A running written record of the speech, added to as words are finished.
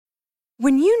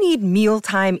When you need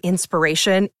mealtime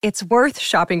inspiration, it's worth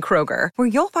shopping Kroger, where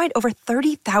you'll find over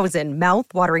 30,000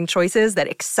 mouth-watering choices that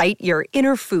excite your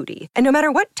inner foodie. And no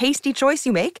matter what tasty choice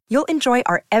you make, you'll enjoy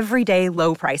our everyday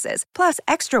low prices, plus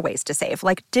extra ways to save,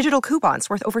 like digital coupons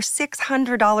worth over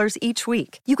 $600 each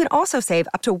week. You can also save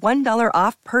up to $1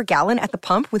 off per gallon at the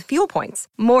pump with fuel points.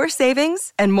 More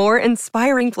savings and more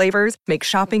inspiring flavors make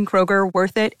shopping Kroger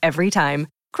worth it every time.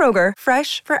 Kroger,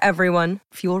 fresh for everyone.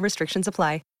 Fuel restrictions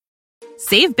apply.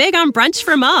 Save big on brunch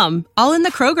for mom, all in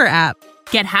the Kroger app.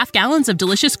 Get half gallons of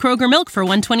delicious Kroger milk for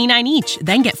 $1.29 each.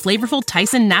 Then get flavorful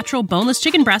Tyson natural boneless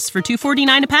chicken breasts for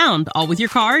 $2.49 a pound, all with your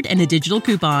card and a digital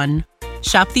coupon.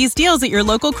 Shop these deals at your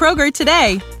local Kroger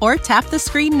today, or tap the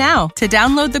screen now to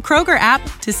download the Kroger app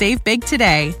to save big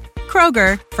today.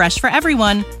 Kroger, fresh for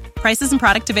everyone. Prices and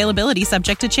product availability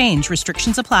subject to change.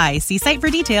 Restrictions apply. See site for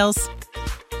details.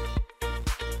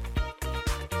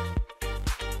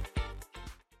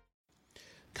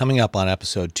 Coming up on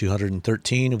episode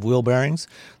 213 of Wheel Bearings,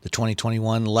 the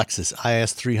 2021 Lexus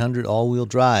IS 300 all-wheel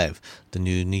drive, the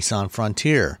new Nissan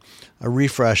Frontier, a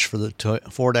refresh for the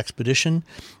Ford Expedition,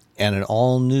 and an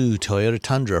all-new Toyota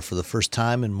Tundra for the first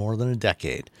time in more than a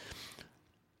decade.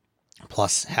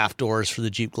 Plus half doors for the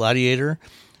Jeep Gladiator,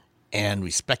 and we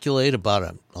speculate about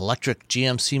an electric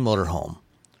GMC motorhome.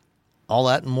 All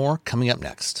that and more coming up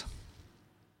next.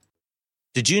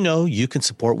 Did you know you can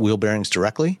support Wheel Bearings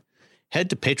directly? Head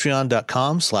to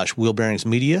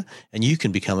patreon.com/wheelbearingsmedia and you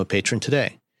can become a patron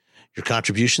today. Your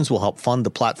contributions will help fund the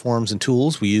platforms and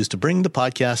tools we use to bring the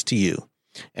podcast to you.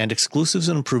 And exclusives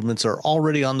and improvements are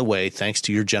already on the way thanks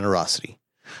to your generosity.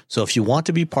 So if you want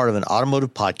to be part of an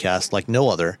automotive podcast like no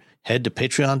other, head to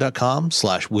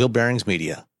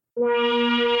patreon.com/wheelbearingsmedia.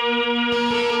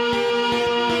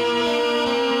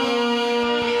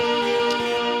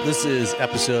 This is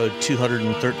episode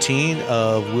 213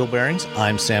 of Wheel Bearings.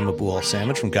 I'm Sam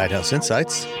Abu-Al-Samad from Guidehouse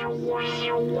Insights.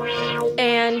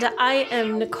 And I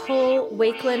am Nicole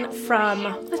Wakelin from,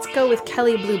 let's go with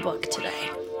Kelley Blue Book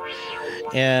today.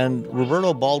 And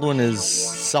Roberto Baldwin is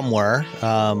somewhere.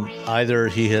 Either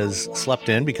he has slept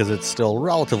in because it's still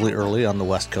relatively early on the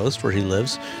West Coast where he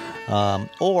lives,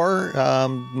 or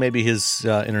maybe his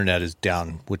internet is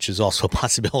down, which is also a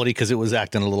possibility because it was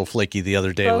acting a little flaky the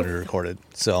other day when we recorded.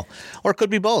 So, or it could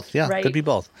be both. Yeah, right. Could be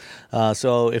both.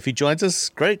 So if he joins us,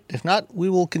 great. If not, we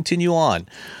will continue on.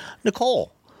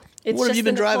 Nicole, what have you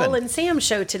been driving? It's just the Nicole and Sam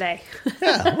show today.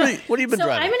 Yeah, what have you been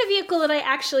driving? I'm in a vehicle that I'm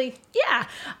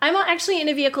actually in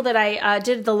a vehicle that I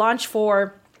did the launch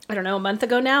for, I don't know, a month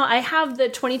ago now. I have the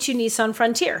 22 Nissan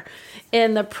Frontier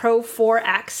in the Pro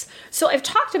 4X. So I've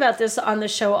talked about this on the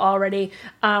show already,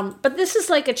 but this is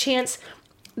like a chance.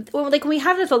 Like when we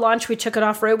had it at the launch, we took it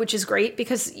off-road, which is great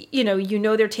because, you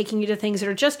know they're taking you to things that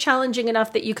are just challenging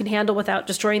enough that you can handle without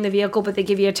destroying the vehicle, but they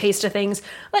give you a taste of things.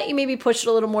 Let you maybe push it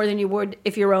a little more than you would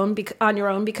if you're on your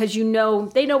own because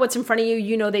they know what's in front of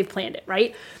you, they've planned it,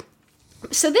 right?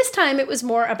 So this time it was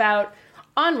more about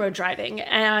on-road driving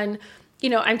and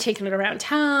I'm taking it around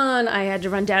town. I had to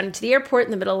run down into the airport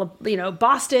in the middle of,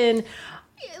 Boston,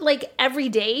 like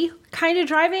everyday kind of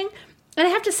driving. And I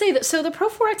have to say that, so the Pro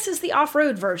 4X is the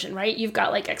off-road version, right? You've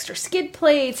got like extra skid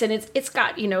plates and it's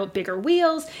got, bigger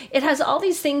wheels. It has all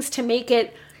these things to make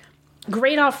it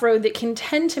great off-road that can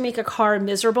tend to make a car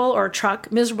miserable or a truck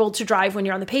miserable to drive when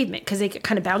you're on the pavement because they get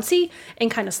kind of bouncy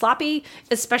and kind of sloppy,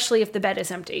 especially if the bed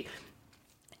is empty.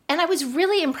 And I was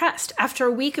really impressed. After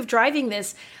a week of driving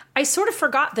this, I sort of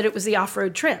forgot that it was the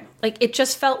off-road trim. Like it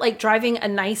just felt like driving a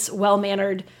nice,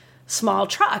 well-mannered small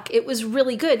truck. It was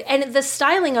really good. And the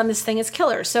styling on this thing is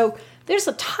killer. So there's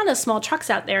a ton of small trucks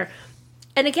out there.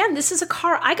 And again, this is a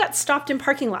car, I got stopped in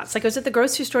parking lots. Like I was at the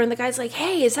grocery store and the guy's like,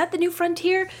 hey, is that the new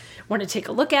Frontier? Want to take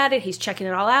a look at it. He's checking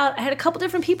it all out. I had a couple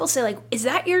different people say like, is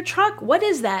that your truck? What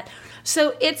is that?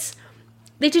 So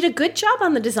they did a good job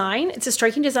on the design. It's a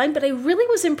striking design, but I really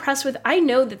was impressed with, I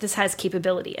know that this has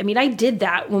capability. I mean, I did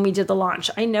that when we did the launch.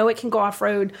 I know it can go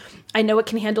off-road. I know it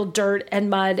can handle dirt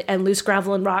and mud and loose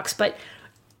gravel and rocks, but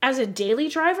as a daily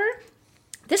driver,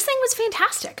 this thing was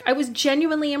fantastic. I was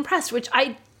genuinely impressed, which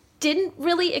I didn't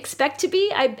really expect to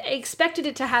be. I expected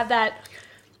it to have that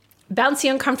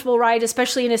bouncy, uncomfortable ride,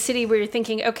 especially in a city where you're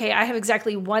thinking, okay, I have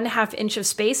exactly 1/2 inch of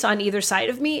space on either side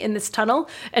of me in this tunnel.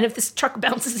 And if this truck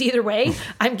bounces either way,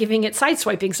 I'm giving it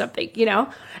sideswiping something,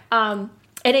 And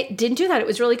it didn't do that. It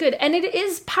was really good. And it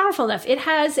is powerful enough. It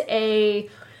has a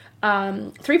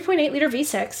 3.8 liter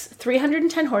V6,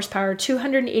 310 horsepower,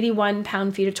 281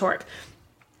 pound-feet of torque.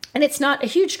 And it's not a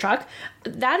huge truck.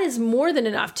 That is more than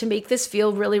enough to make this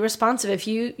feel really responsive. If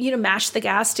you mash the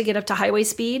gas to get up to highway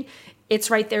speed, it's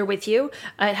right there with you.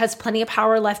 It has plenty of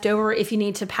power left over if you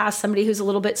need to pass somebody who's a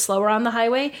little bit slower on the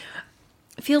highway.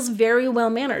 It feels very well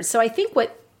mannered. So I think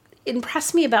what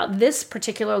impressed me about this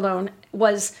particular loan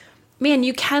was, man,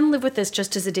 you can live with this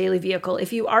just as a daily vehicle.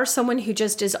 If you are someone who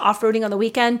just is off-roading on the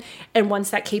weekend and wants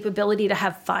that capability to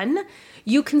have fun,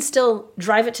 you can still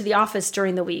drive it to the office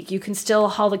during the week. You can still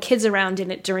haul the kids around in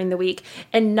it during the week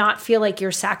and not feel like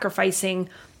you're sacrificing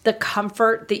the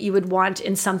comfort that you would want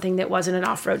in something that wasn't an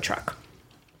off-road truck.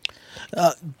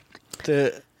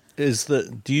 Do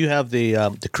you have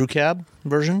the crew cab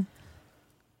version?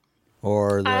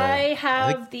 Or I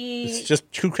have it's just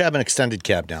crew cab and extended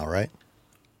cab now, right?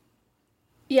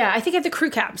 Yeah, I think I have the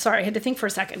crew cab. Sorry, I had to think for a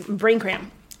second. Brain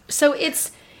cram. So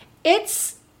it's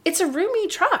a roomy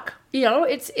truck. You know,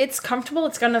 it's comfortable.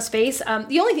 It's got enough space.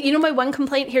 The only thing, my one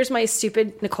complaint. Here's my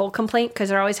stupid Nicole complaint, because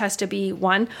there always has to be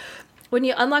one. When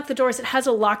you unlock the doors, it has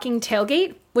a locking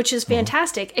tailgate, which is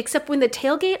fantastic, except when the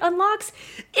tailgate unlocks,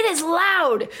 it is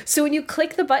loud. So when you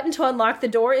click the button to unlock the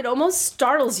door, it almost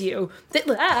startles you.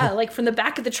 Like from the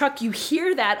back of the truck, you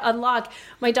hear that unlock.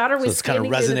 My daughter was it's kind of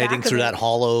resonating through that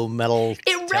hollow metal.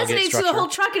 It resonates through the whole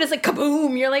truck, and it's like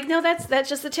kaboom. You're like, no, that's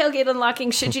just the tailgate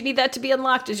unlocking. Should you need that to be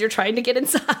unlocked as you're trying to get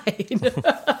inside?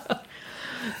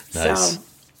 Nice.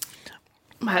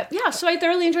 So I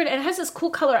thoroughly enjoyed it. And it has this cool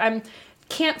color.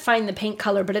 Can't find the paint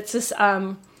color, but it's this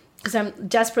because I'm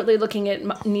desperately looking at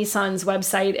Nissan's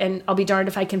website, and I'll be darned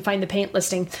if I can find the paint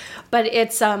listing. But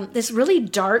it's this really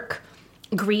dark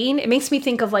green. It makes me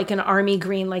think of like an army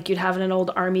green, like you'd have in an old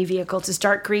army vehicle. It's this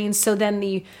dark green. So then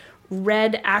the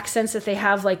red accents that they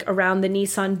have like around the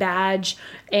Nissan badge,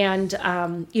 and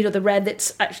the red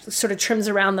that's sort of trims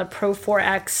around the Pro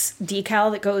 4X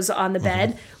decal that goes on the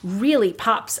bed really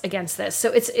pops against this.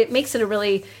 So it makes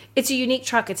it it's a unique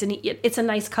truck. It's a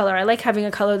nice color. I like having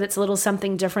a color that's a little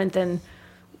something different than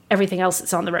everything else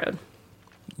that's on the road.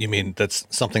 You mean that's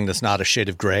something that's not a shade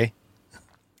of gray?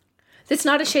 It's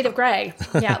not a shade of gray.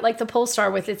 Yeah, like the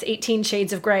Polestar with its 18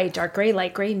 shades of gray: dark gray,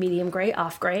 light gray, medium gray,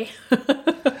 off gray.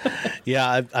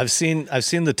 Yeah, I've seen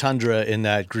the Tundra in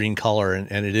that green color,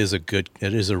 and it is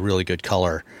a really good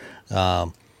color.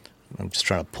 I'm just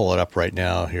trying to pull it up right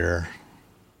now here.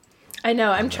 I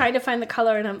know. I'm trying to find the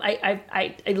color, and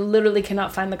I literally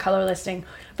cannot find the color listing.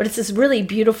 But it's this really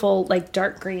beautiful, like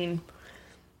dark green.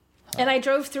 And I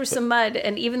drove through some mud,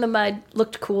 and even the mud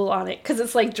looked cool on it because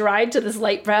it's like dried to this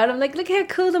light brown. I'm like, look how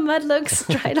cool the mud looks,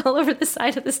 dried all over the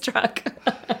side of this truck.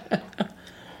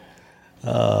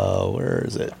 Where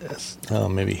is it?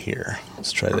 Maybe here.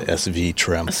 Let's try the SV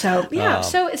trim. So yeah,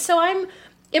 so I'm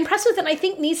impressed with it. And I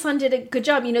think Nissan did a good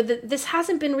job. This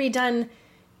hasn't been redone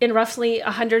in roughly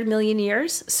 100 million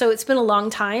years, so it's been a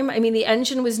long time. I mean, the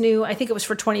engine was new. I think it was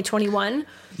for 2021.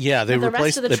 Yeah, they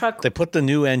replaced the truck. They put the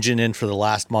new engine in for the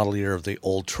last model year of the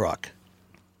old truck.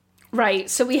 Right.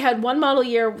 So we had one model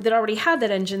year that already had that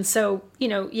engine, so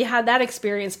you had that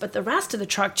experience. But the rest of the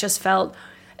truck just felt,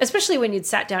 especially when you'd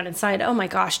sat down inside, oh my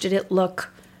gosh, did it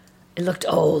look? It looked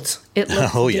old. It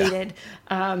looked dated.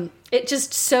 Yeah. It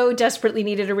just so desperately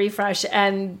needed a refresh,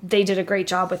 and they did a great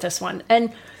job with this one.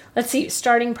 And let's see,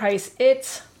 starting price,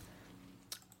 it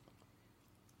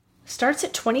starts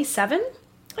at $27,000,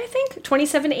 I think,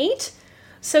 $27,800.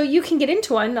 So you can get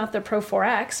into one, not the Pro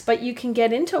 4X, but you can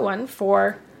get into one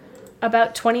for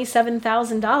about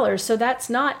 $27,000. So that's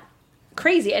not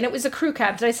crazy. And it was a crew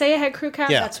cab. Did I say I had crew cab?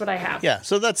 Yeah. That's what I have. Yeah,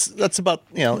 so that's about,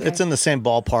 okay. It's in the same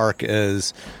ballpark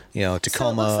as,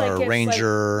 Tacoma or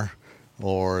Ranger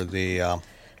or the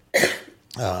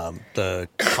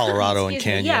Colorado and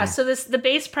Canyon. Yeah, so the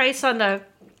base price on the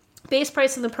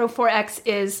Pro 4X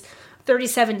is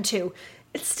 $37,200.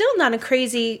 It's still not a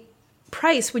crazy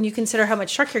price when you consider how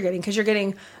much truck you're getting, because you're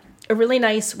getting a really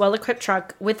nice, well-equipped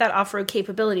truck with that off-road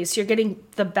capability. So you're getting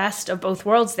the best of both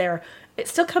worlds there.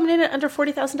 It's still coming in at under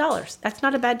 $40,000. That's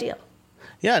not a bad deal.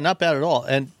 Yeah, not bad at all.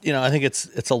 And I think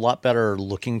it's a lot better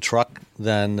looking truck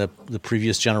than the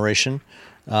previous generation.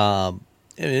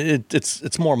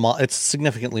 It's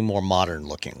significantly more modern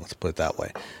looking. Let's put it that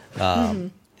way.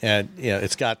 And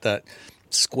it's got that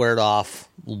squared off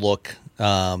look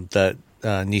that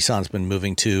Nissan's been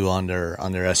moving to on their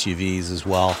SUVs as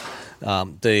well.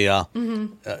 The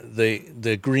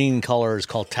green color is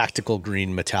called tactical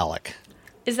green metallic.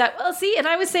 Is that, well, see, and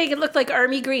I was saying it looked like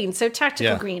army green, so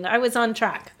tactical green. I was on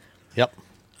track. Yep.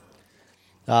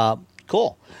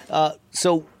 Cool.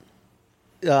 So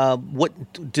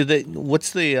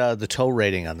what's the tow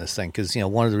rating on this thing? Because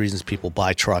one of the reasons people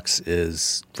buy trucks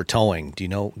is for towing. Do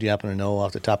you happen to know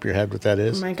off the top of your head what that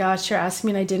is? Oh my gosh, you're asking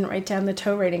me and I didn't write down the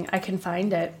tow rating. I can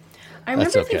find it. I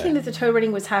remember thinking that the tow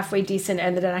rating was halfway decent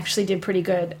and that it actually did pretty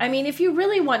good. I mean, if you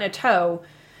really want to tow,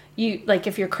 you like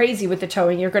if you're crazy with the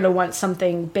towing, you're going to want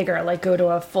something bigger, like go to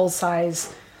a full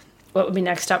size. What would be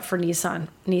next up for Nissan?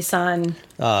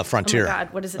 Frontier. Oh my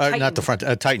God, what is it? Titan. Not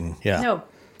the Titan. Yeah. No.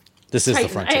 This is Titan.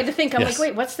 the Frontier. I had to think. I'm like,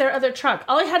 wait, what's their other truck?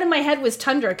 All I had in my head was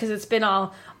Tundra because it's been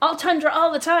all Tundra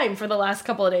all the time for the last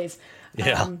couple of days.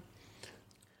 Yeah.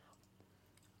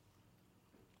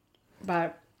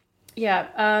 But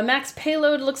yeah, max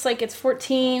payload looks like it's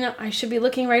 14. I should be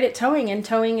looking right at towing, and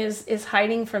towing is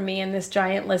hiding from me in this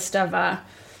giant list of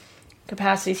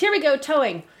capacities. Here we go,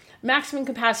 towing. Maximum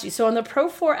capacity. So on the Pro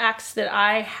 4X that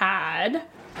I had,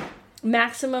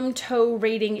 maximum tow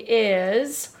rating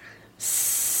is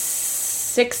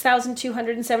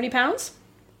 6,270 pounds.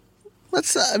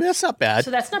 That's not bad. So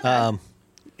that's not bad.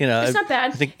 It's not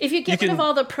bad. If you get rid of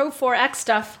all the Pro 4X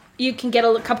stuff, you can get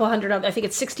a couple hundred of. I think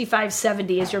it's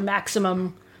 6,570 is your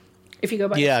maximum. If you go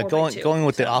by the 4x2. Going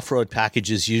with the off-road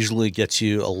packages usually gets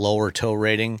you a lower tow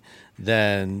rating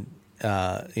than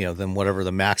whatever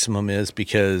the maximum is,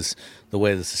 because the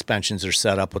way the suspensions are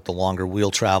set up with the longer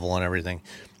wheel travel and everything,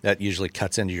 that usually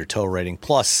cuts into your tow rating.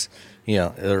 Plus,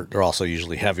 they're also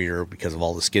usually heavier because of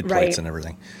all the skid plates and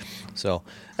everything. So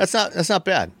that's not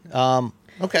bad. Okay,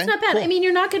 it's not bad. Cool. I mean,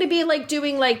 you're not going to be like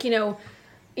doing like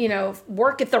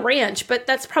work at the ranch, but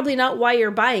that's probably not why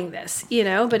you're buying this,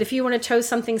 But if you want to tow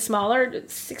something smaller,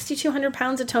 6,200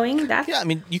 pounds of towing, that's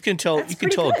you can tow a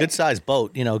good sized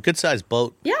boat. A good sized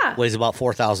boat weighs about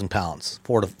 4,000 pounds,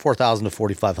 4,000 to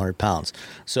 4,500 pounds.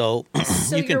 So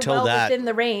you can tow that within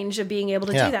the range of being able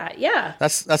to do that. Yeah,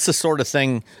 that's the sort of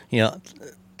thing.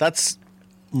 That's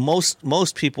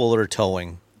most people that are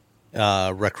towing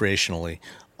recreationally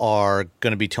are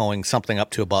going to be towing something up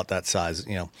to about that size.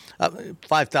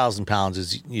 5,000 pounds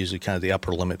is usually kind of the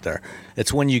upper limit there.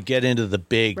 It's when you get into the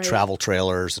big travel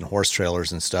trailers and horse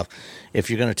trailers and stuff.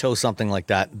 If you're going to tow something like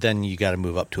that, then you got to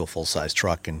move up to a full-size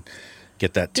truck and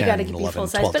get that 10, 11,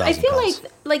 12,000 pounds. But I feel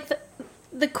like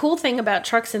the cool thing about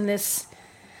trucks in this,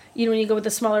 when you go with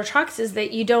the smaller trucks, is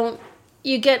that you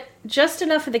get just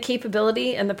enough of the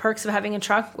capability and the perks of having a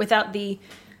truck without the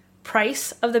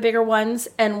price of the bigger ones,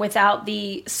 and without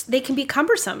they can be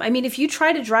cumbersome. I mean, if you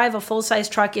try to drive a full-size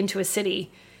truck into a city,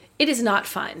 it is not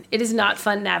fun. It is not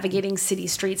fun navigating city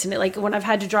streets. And like when I've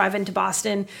had to drive into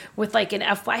Boston with like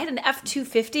I had an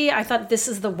F-250. I thought this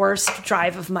is the worst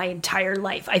drive of my entire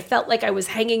life. I felt like I was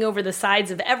hanging over the sides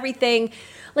of everything.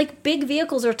 Like big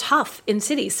vehicles are tough in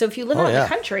cities. So if you live out in the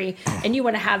country and you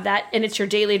want to have that and it's your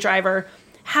daily driver,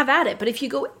 have at it. But if you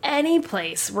go any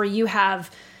place where you have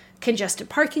congested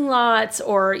parking lots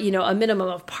or, a minimum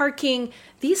of parking,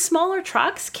 these smaller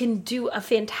trucks can do a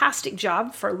fantastic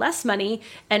job for less money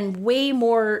and way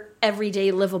more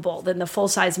everyday livable than the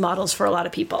full-size models for a lot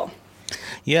of people.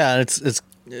 Yeah, it's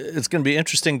going to be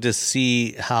interesting to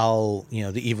see how,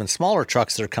 the even smaller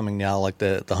trucks that are coming now, like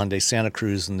the Hyundai Santa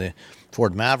Cruz and the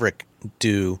Ford Maverick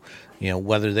do,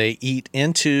 whether they eat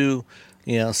into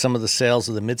some of the sales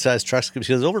of the midsize trucks,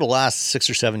 because over the last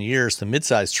 6 or 7 years, the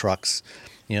midsize trucks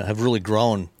have really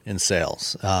grown in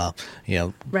sales.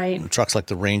 Trucks like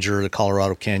the Ranger, the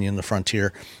Colorado Canyon, the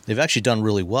Frontier, they've actually done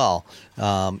really well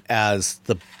as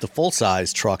the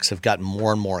full-size trucks have gotten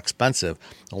more and more expensive.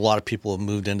 A lot of people have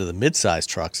moved into the mid-size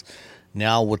trucks.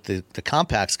 Now with the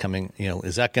compacts coming,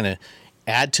 is that going to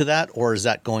add to that, or is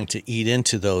that going to eat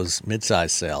into those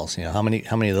mid-size sales? How many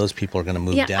of those people are going to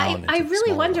move down? I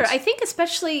really wonder. Ones? I think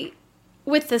especially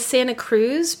with the Santa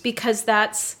Cruz, because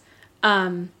that's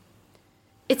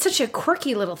it's such a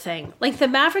quirky little thing. Like the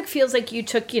Maverick feels like you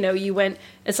took, you went,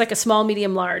 it's like a small,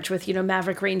 medium, large with,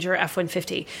 Maverick, Ranger,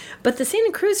 F-150. But the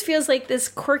Santa Cruz feels like this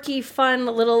quirky, fun,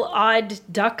 little odd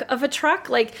duck of a truck.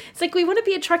 Like, it's like we want to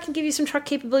be a truck and give you some truck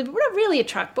capability, but we're not really a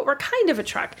truck, but we're kind of a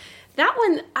truck. That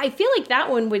one, I feel like that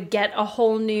one would get a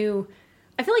whole new,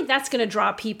 I feel like that's going to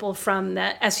draw people from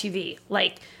the SUV.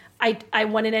 Like, I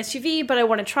want an SUV, but I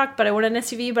want a truck, but I want an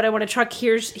SUV, but I want a truck.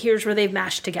 Here's where they've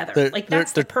mashed together.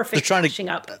 That's the perfect mashing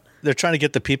up. They're trying to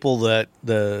get the people that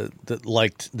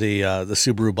liked the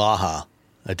Subaru Baja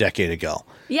a decade ago.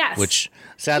 Yes. Which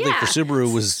sadly for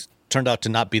Subaru turned out to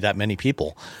not be that many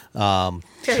people.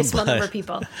 Very small number of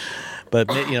people.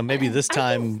 But maybe this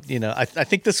time, I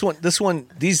think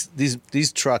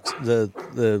these trucks,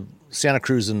 the Santa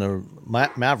Cruz and the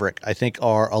Maverick, I think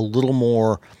are a little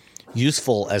more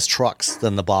useful as trucks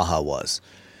than the Baja was.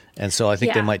 And so I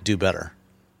think they might do better.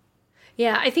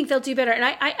 Yeah, I think they'll do better. And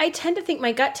I tend to think,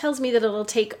 my gut tells me that it'll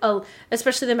take,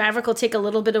 especially the Maverick will take a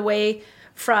little bit away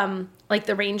from like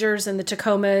the Rangers and the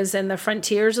Tacomas and the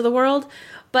Frontiers of the world.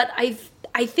 But I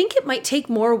think it might take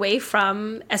more away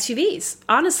from SUVs,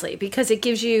 honestly, because it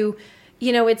gives you,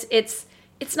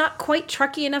 it's not quite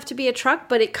trucky enough to be a truck,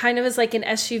 but it kind of is like an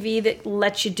SUV that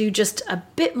lets you do just a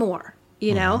bit more,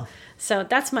 you know? So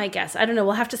that's my guess. I don't know.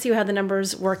 We'll have to see how the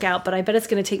numbers work out, but I bet it's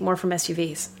going to take more from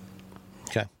SUVs.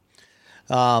 Okay.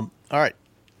 All right.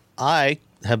 I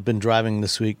have been driving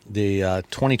this week the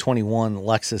 2021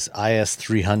 Lexus IS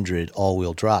 300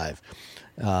 all-wheel drive,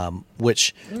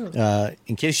 which,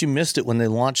 in case you missed it when they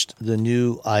launched the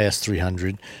new IS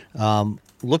 300,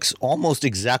 looks almost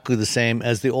exactly the same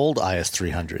as the old IS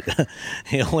 300.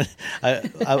 When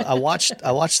I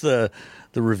watched the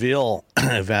reveal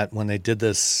event when they did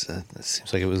this. It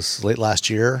seems like it was late last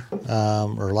year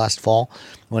or last fall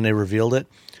when they revealed it,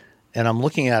 and I'm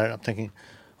looking at it. I'm thinking,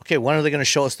 okay, when are they going to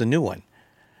show us the new one?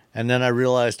 And then I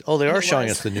realized, they are showing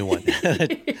us the new one.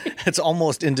 It's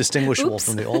almost indistinguishable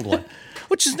from the old one,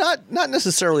 which is not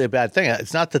necessarily a bad thing.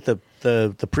 It's not that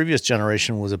the previous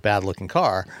generation was a bad-looking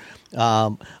car.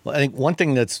 I think one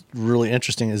thing that's really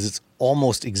interesting is it's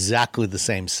almost exactly the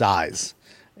same size.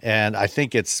 And I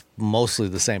think it's mostly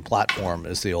the same platform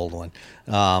as the old one,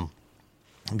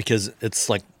 because it's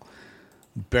like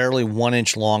barely 1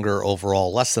 inch longer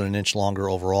overall, less than an inch longer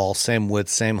overall, same width,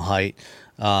 same height.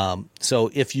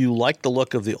 So if you like the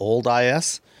look of the old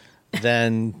IS,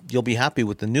 then you'll be happy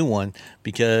with the new one,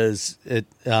 because it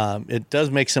does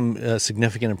make some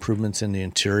significant improvements in the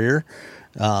interior.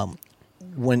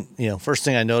 First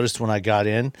thing I noticed when I got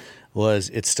in was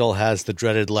it still has the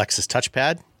dreaded Lexus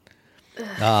touchpad.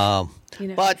 How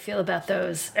I feel about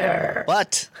those.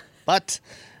 But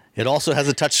it also has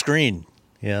a touch screen.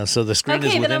 Yeah, so the screen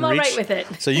is within reach. Okay, then I'm all right with it.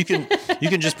 So you can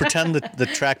just pretend that the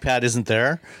trackpad isn't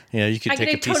there. You could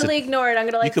ignore it. I'm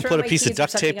going to you could put a piece of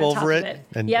duct tape over it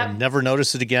and never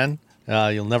notice it again.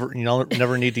 You'll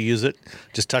never need to use it.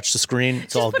 Just touch the screen.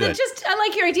 It's all good. I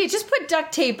like your idea. Just put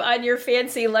duct tape on your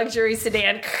fancy luxury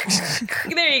sedan.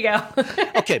 There you go.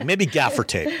 Okay, maybe gaffer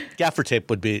tape. Gaffer tape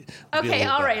would be okay.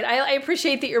 All right. I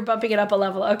appreciate that you're bumping it up a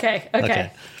level. Okay.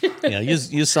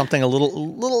 Use something a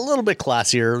little bit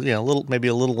classier. Maybe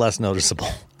a little less noticeable.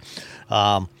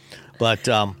 I've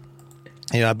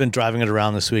been driving it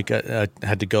around this week. I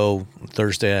had to go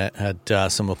Thursday. I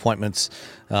had some appointments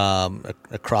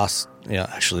across,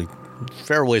 actually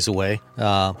fair ways away.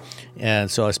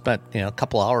 And so I spent, a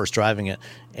couple hours driving it.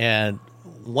 And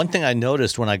one thing I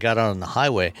noticed when I got out on the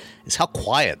highway is how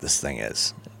quiet this thing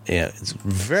is. It's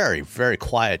very, very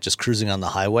quiet just cruising on the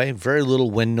highway. Very little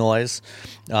wind noise,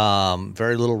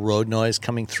 very little road noise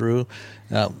coming through.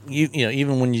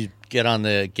 Even when you get on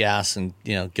the gas and,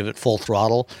 give it full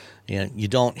throttle, you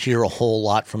don't hear a whole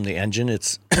lot from the engine.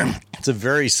 It's it's a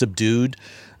very subdued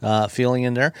feeling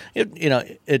in there.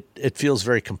 It feels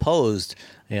very composed.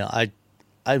 I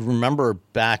remember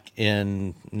back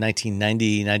in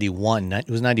 1990, 91. It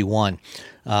was 91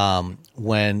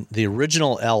 when the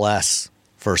original LS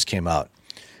first came out,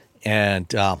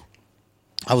 and I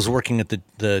was working at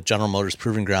the General Motors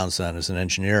Proving Grounds then as an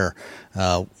engineer,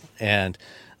 and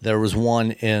there was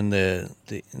one in the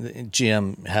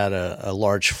GM had a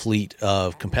large fleet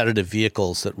of competitive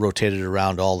vehicles that rotated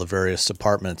around all the various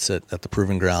departments at the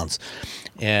Proving Grounds.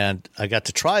 And I got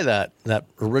to try that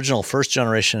original first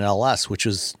generation LS,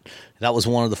 that was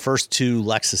one of the first two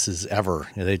Lexuses ever.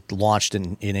 They launched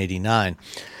in 89.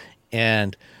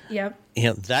 And yep.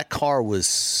 That car was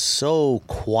so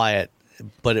quiet,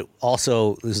 but it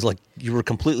also was like you were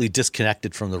completely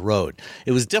disconnected from the road.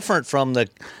 It was different from the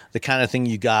kind of thing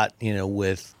you got,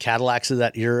 with Cadillacs of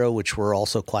that era, which were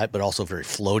also quiet, but also very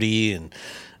floaty and,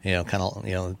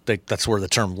 that's where the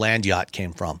term land yacht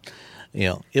came from.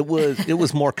 It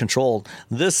was more controlled.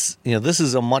 This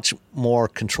is a much more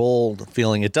controlled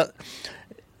feeling.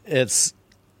 It's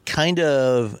kind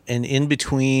of an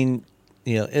in-between,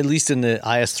 at least in the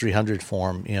IS 300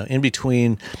 form, in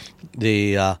between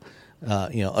the,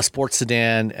 a sports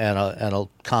sedan and a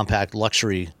compact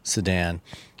luxury sedan,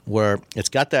 where it's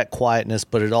got that quietness,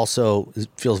 but it also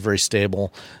feels very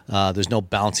stable. There's no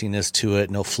bounciness to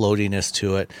it, no floatiness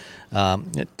to it.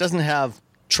 It doesn't have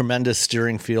tremendous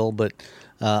steering feel, but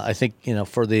I think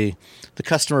for the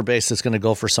customer base that's going to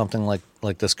go for something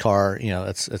like this car,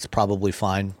 it's probably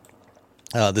fine.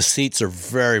 The seats are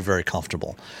very, very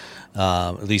comfortable.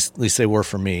 At least they were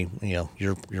for me.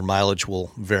 Your mileage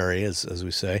will vary, as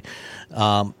we say.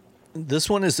 This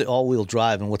one is the all-wheel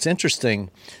drive, and what's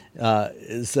interesting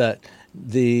is that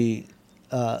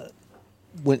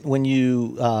when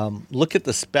you look at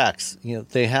the specs,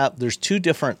 there's two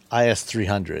different IS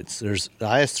 300s. There's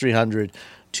the IS 300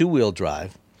 two-wheel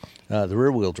drive, the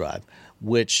rear-wheel drive,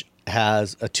 which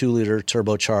has a 2-liter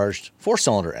turbocharged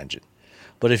 4-cylinder engine.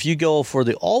 But if you go for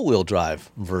the all-wheel drive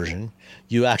version,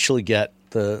 you actually get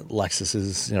the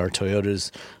Lexus's, or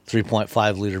Toyota's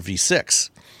 3.5 liter V6,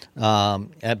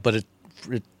 but it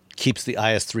keeps the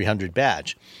IS300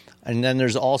 badge. And then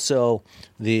there's also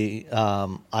the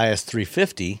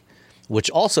IS350, which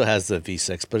also has the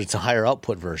V6, but it's a higher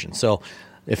output version. So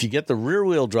if you get the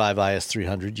rear-wheel drive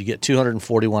IS300, you get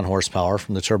 241 horsepower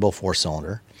from the turbo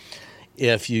four-cylinder.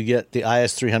 If you get the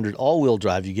IS300 all-wheel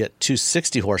drive, you get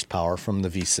 260 horsepower from the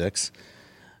V6.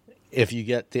 If you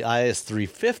get the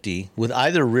IS350 with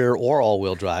either rear or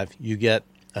all-wheel drive, you get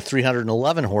a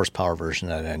 311 horsepower version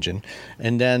of that engine.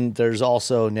 And then there's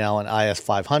also now an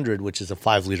IS500, which is a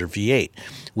 5-liter V8,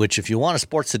 which if you want a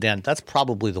sports sedan, that's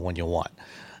probably the one you want.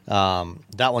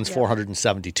 That one's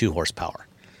 472 horsepower.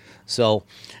 So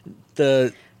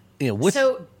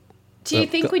do you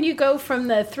think when you go from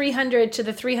the 300 to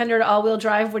the 300 all-wheel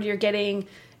drive, when you're getting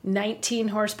 19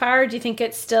 horsepower, do you think you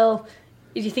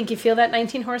feel that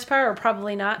 19 horsepower, or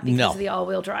probably not because of the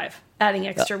all-wheel drive adding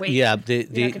extra weight?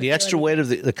 The extra weight of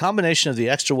the combination of the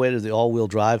extra weight of the all-wheel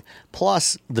drive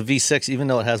plus the V6, even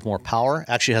though it has more power,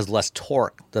 actually has less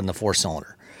torque than the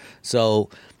four-cylinder. So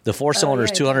the four-cylinder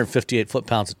is 258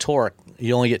 foot-pounds of torque.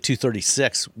 You only get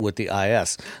 236 with the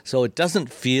IS. So it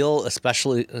doesn't feel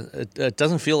especially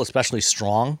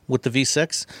strong with the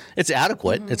V6. It's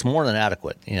adequate. Mm-hmm. It's more than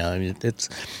adequate.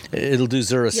 It'll do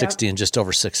 0 to 60 in just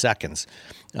over 6 seconds.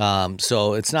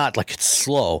 So it's not like it's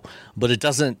slow, but it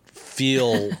doesn't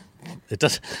feel it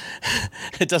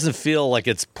doesn't feel like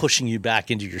it's pushing you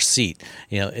back into your seat.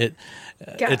 Gotcha.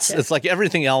 It's like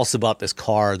everything else about this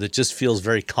car that just feels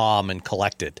very calm and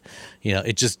collected.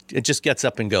 It just gets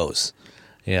up and goes.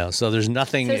 So there's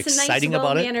nothing exciting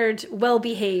about it. Well-mannered,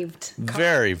 well-behaved car.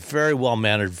 Very, very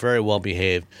well-mannered, very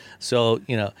well-behaved. So,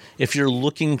 if you're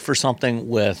looking for something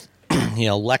with,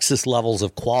 Lexus levels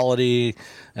of quality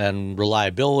and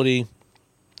reliability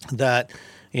that,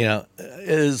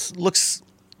 looks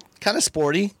kind of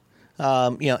sporty,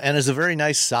 and is a very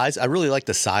nice size. I really like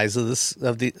the size of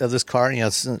this car.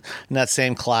 It's in that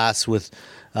same class with,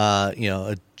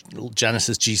 a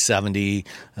Genesis G70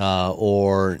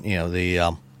 or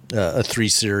a 3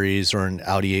 Series or an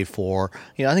Audi A4.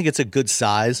 I think it's a good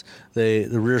size. The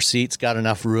rear seat's got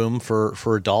enough room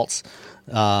for adults.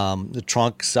 The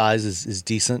trunk size is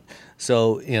decent.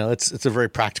 So it's a very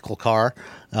practical car.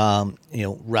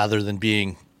 Rather than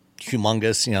being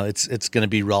humongous, it's going to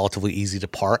be relatively easy to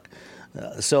park.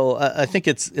 So I think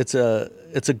it's a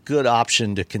good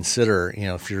option to consider,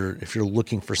 if you're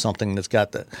looking for something that's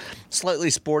got the slightly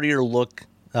sportier look,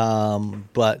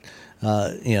 but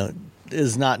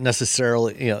is not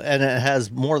necessarily, and it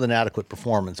has more than adequate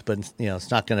performance, but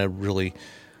it's not going to really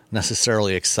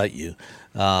necessarily excite you.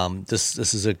 This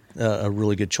is a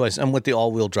really good choice, and with the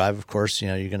all-wheel drive, of course,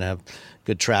 you're going to have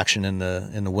good traction in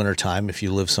the wintertime if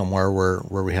you live somewhere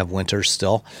where we have winters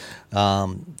still.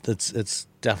 It's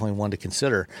definitely one to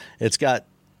consider. It's got,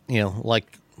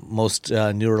 like most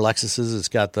newer Lexuses, it's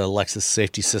got the Lexus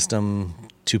Safety System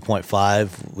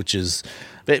 2.5, which is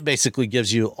basically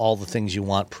gives you all the things you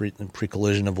want: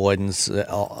 pre-collision avoidance,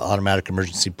 automatic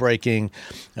emergency braking,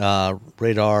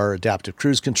 radar, adaptive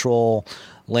cruise control,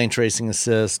 lane tracing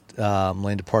assist,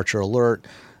 lane departure alert,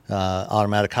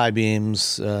 automatic high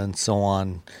beams, and so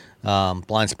on,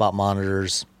 blind spot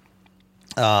monitors,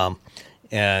 and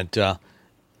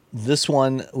this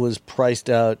one was priced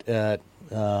out at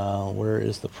where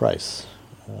is the price?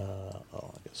 I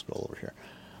gotta scroll over here.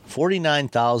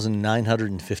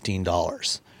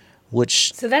 $49,915,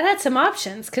 which so that had some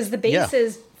options because the base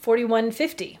is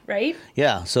 $41,550, right?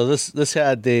 Yeah. So this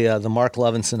had the Mark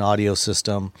Levinson audio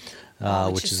system,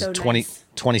 which is so nice.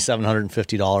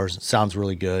 $2,750. It sounds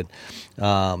really good.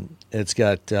 It's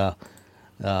got the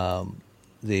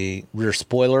rear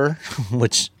spoiler,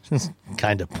 which is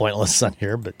kind of pointless on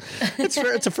here, but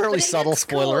it's a fairly subtle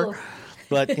spoiler. Cool.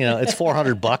 But it's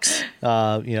 $400.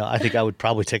 I think I would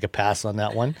probably take a pass on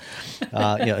that one.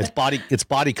 It's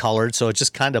body colored, so it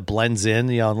just kind of blends in.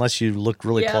 Unless you look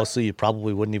really closely, you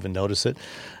probably wouldn't even notice it.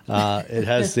 It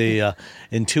has the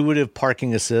intuitive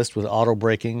parking assist with auto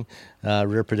braking,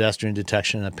 rear pedestrian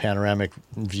detection, and a panoramic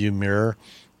view mirror.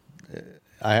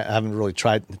 I haven't really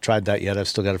tried that yet. I've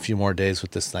still got a few more days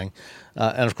with this thing.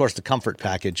 And of course the comfort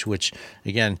package, which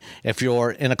again, if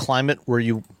you're in a climate where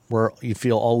you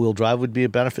feel all-wheel drive would be a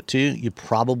benefit to you, you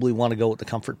probably want to go with the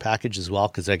comfort package as well,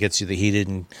 because that gets you the heated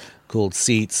and cooled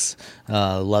seats,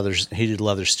 heated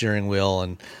leather steering wheel,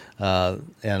 and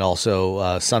also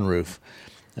sunroof.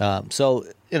 So,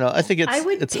 I think I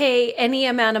would pay any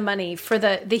amount of money for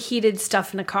the heated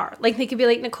stuff in a car. Like, they could be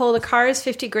like, Nicole, the car is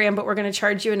 $50,000, but we're going to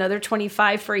charge you another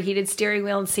 $25,000 for a heated steering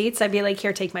wheel and seats. I'd be like,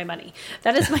 here, take my money.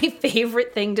 That is my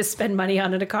favorite thing to spend money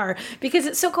on in a car because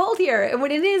it's so cold here. And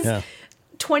when it is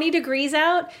 20 degrees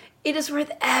out, it is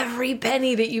worth every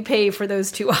penny that you pay for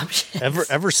those two options.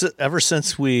 Ever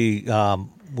since we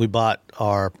bought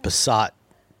our Passat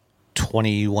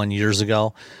 21 years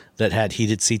ago that had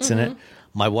heated seats in it,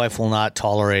 my wife will not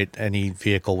tolerate any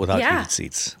vehicle without heated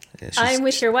seats. I'm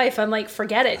with your wife. I'm like,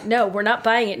 forget it. No, we're not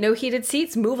buying it. No heated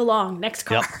seats. Move along. Next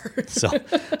car.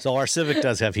 Yep. So our Civic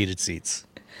does have heated seats.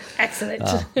 Excellent.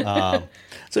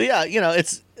 So yeah,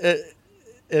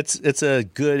 it's a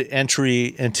good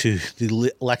entry into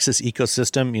the Lexus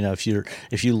ecosystem.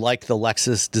 If you like the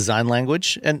Lexus design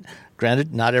language, and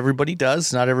granted, not everybody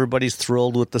does. Not everybody's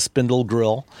thrilled with the spindle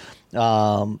grille.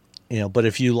 But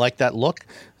if you like that look,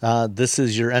 this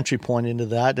is your entry point into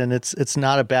that, and it's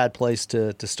not a bad place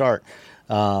to start.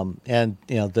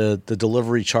 The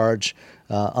delivery charge,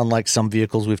 unlike some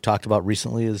vehicles we've talked about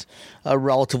recently, is a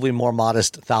relatively more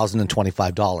modest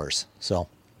 $1,025. So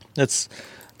it's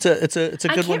a good one to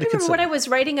consider. I can't remember what I was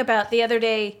writing about the other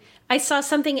day. I saw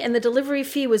something, and the delivery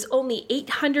fee was only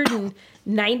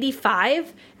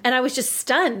 $895, and I was just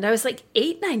stunned. I was like,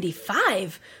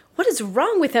 $895? What is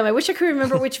wrong with them? I wish I could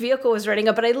remember which vehicle I was writing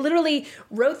up, but I literally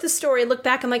wrote the story, looked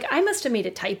back, I'm like, I must have made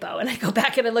a typo. And I go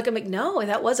back and I look, I'm like, no,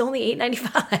 that was only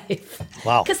 $895.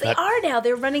 Wow. Because they are now.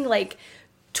 They're running like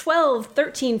 $1,200,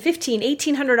 $1,300, $1,500,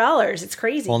 $1,800. It's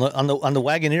crazy. Well, on the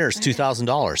Wagoneer, it's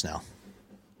 $2,000 now.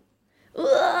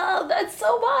 Oh, that's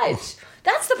so much.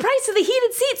 That's the price of the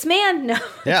heated seats, man. No.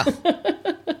 Yeah.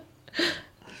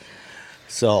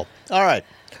 So, all right.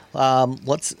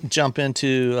 Let's jump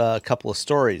into a couple of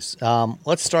stories.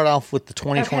 Let's start off with the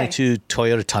 2022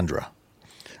 Toyota Tundra.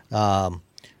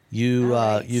 You've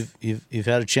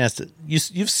had a chance to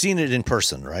you've seen it in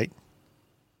person, right?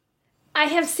 I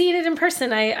have seen it in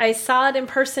person. I saw it in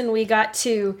person. We got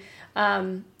to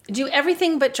do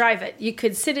everything but drive it. You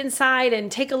could sit inside and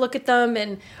take a look at them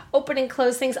and open and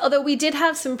close things. Although we did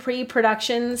have some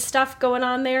pre-production stuff going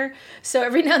on there. So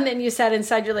every now and then you sat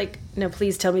inside, you're like, no,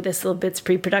 please tell me this little bit's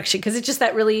pre-production. Because it's just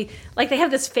that really, like they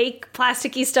have this fake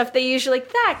plasticky stuff they use. You're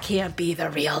like, that can't be the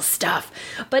real stuff.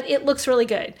 But it looks really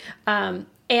good.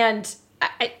 And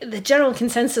the general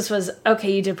consensus was, okay,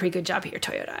 you did a pretty good job here,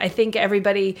 Toyota. I think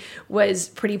everybody was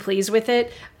pretty pleased with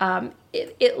it.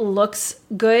 It looks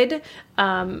good.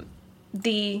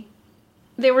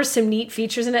 There were some neat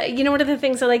features in it. One of the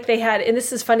things I like they had, and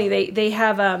this is funny, they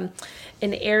have an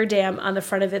air dam on the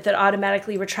front of it that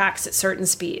automatically retracts at certain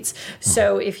speeds.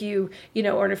 So if and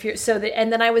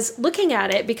then I was looking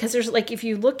at it because there's like, if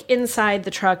you look inside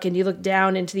the truck and you look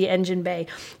down into the engine bay,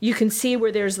 you can see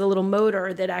where there's the little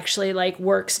motor that actually like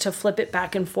works to flip it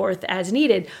back and forth as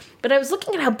needed. But I was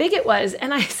looking at how big it was,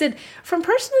 and I said, from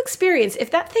personal experience, if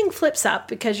that thing flips up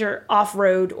because you're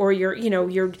off-road or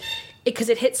you're because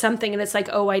it hit something and it's like,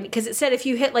 because it said if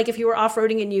you were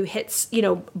off-roading and you hit,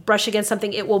 brush against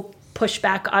something, it will push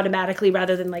back automatically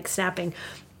rather than like snapping.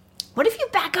 What if you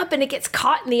back up and it gets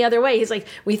caught in the other way? He's like,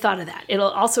 we thought of that.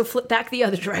 It'll also flip back the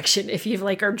other direction if you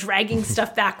are dragging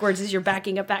stuff backwards as you're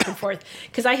backing up back and forth.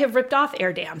 Because I have ripped off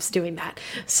air dams doing that.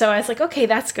 So I was like, okay,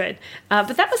 that's good.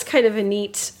 But that was kind of a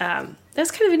neat. That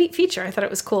was kind of a neat feature. I thought it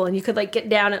was cool, and you could like get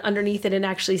down underneath it and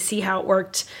actually see how it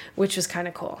worked, which was kind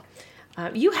of cool.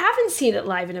 You haven't seen it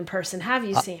live and in person, have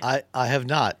you, Sam? I have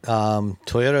not.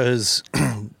 Toyota has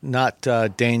not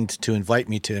deigned to invite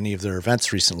me to any of their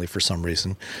events recently for some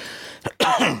reason.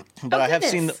 But I have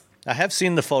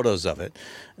seen the photos of it.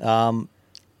 And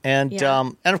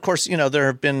of course, there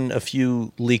have been a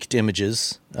few leaked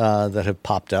images that have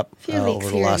popped up over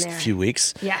the last few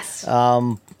weeks. Yes.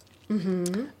 I'd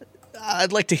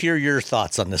like to hear your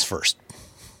thoughts on this first.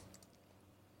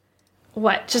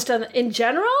 What? Just in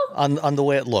general? On the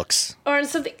way it looks. Or on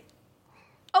something?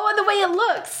 Oh, on the way it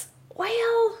looks.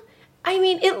 Well, I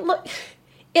mean, it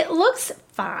looks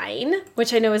fine,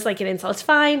 which I know is like an insult. It's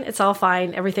fine. It's all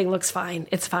fine. Everything looks fine.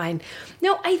 It's fine.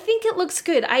 No, I think it looks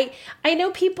good. I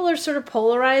know people are sort of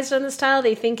polarized on the style.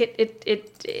 They think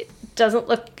it doesn't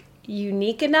look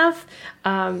unique enough,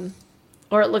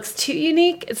 or it looks too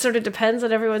unique. It sort of depends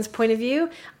on everyone's point of view.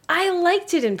 I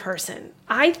liked it in person.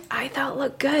 I thought it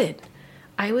looked good.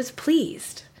 I was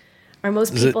pleased. Are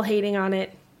most people hating on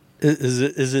it?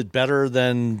 Is it better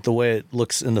than the way it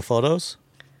looks in the photos?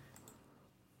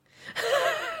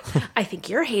 I think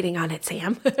you're hating on it,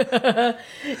 Sam. No,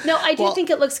 I do think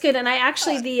it looks good. And I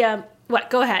actually, what?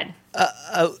 Go ahead.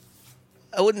 I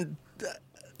wouldn't.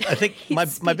 I think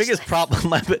my biggest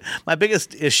problem, my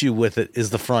biggest issue with it is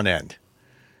the front end.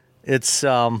 It's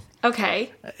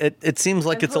okay. It seems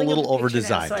like it's a little over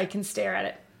designed, so I can stare at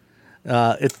it.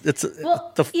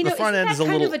 The front end is a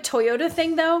little kind of a Toyota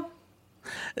thing, though.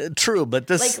 True, but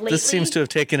this seems to have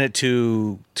taken it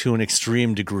to an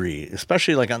extreme degree,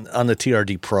 especially like on the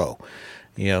TRD Pro.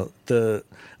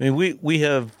 We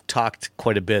have talked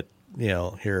quite a bit,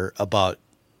 here about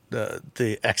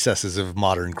the excesses of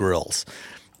modern grills,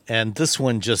 and this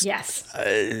one just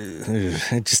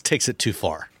it just takes it too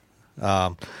far.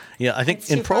 I think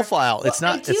in profile it's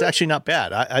not. It's actually not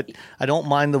bad. I don't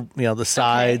mind the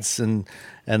sides and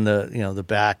the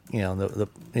back.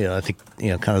 I think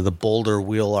kind of the bolder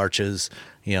wheel arches.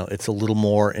 It's a little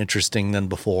more interesting than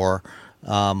before.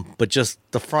 But just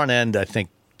the front end, I think,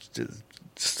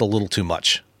 just a little too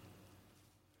much.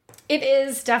 It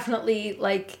is definitely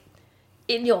like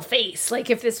in your face. Like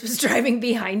if this was driving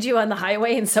behind you on the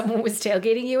highway and someone was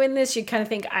tailgating you in this, you'd kind of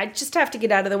think, I just have to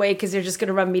get out of the way because they're just going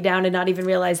to run me down and not even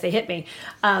realize they hit me.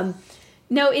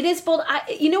 No, it is bold.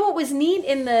 You know what was neat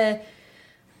in the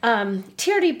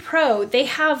TRD Pro? They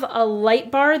have a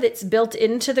light bar that's built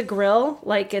into the grill.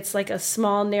 Like it's like a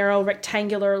small, narrow,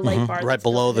 rectangular light bar. Right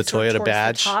below the Toyota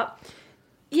badge.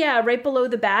 Yeah, right below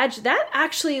the badge. That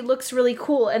actually looks really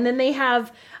cool. And then they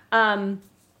have...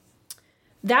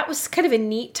 that was kind of a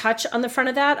neat touch on the front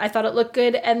of that. I thought it looked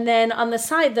good. And then on the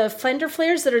side, the fender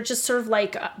flares that are just sort of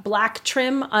like black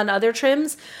trim on other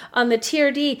trims, on the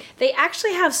TRD, they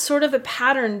actually have sort of a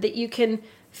pattern that you can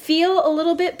feel a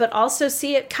little bit, but also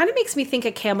see. It kind of makes me think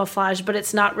of camouflage, but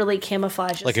it's not really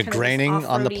camouflage. It's like a graining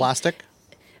on the plastic?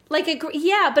 But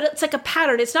it's like a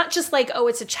pattern. It's not just like, oh,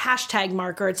 it's a hashtag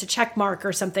mark or it's a check mark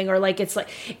or something, or like it's like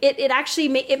it actually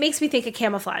it makes me think of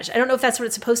camouflage. I don't know if that's what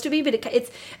it's supposed to be, but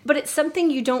it's something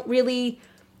you don't really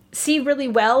see really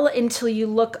well until you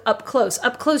look up close.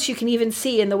 Up close, you can even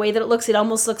see in the way that it looks. It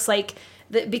almost looks like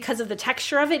because of the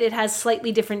texture of it, it has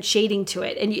slightly different shading to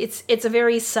it, and it's a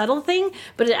very subtle thing,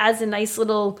 but it adds a nice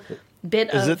little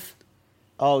bit of.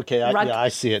 Oh, okay. I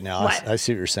see it now. I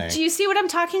see what you're saying. Do you see what I'm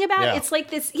talking about? Yeah. It's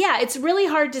like this. Yeah, it's really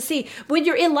hard to see. When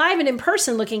you're in live and in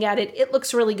person looking at it, it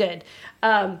looks really good.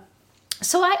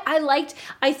 So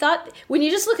I thought when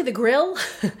you just look at the grill,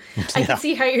 I can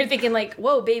see how you're thinking like,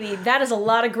 whoa, baby, that is a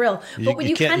lot of grill. But when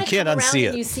you kind of come around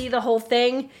and you see the whole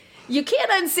thing, you can't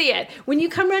unsee it. When you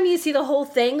come around and you see the whole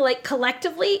thing, like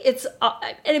collectively, it's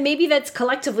and maybe that's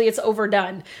collectively it's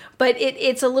overdone, but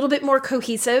it's a little bit more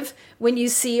cohesive when you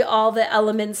see all the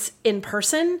elements in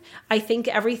person. I think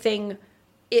everything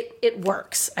it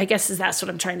works, I guess that's what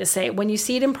I'm trying to say. When you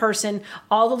see it in person,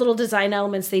 all the little design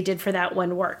elements they did for that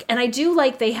one work. And I do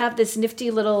like they have this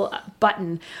nifty little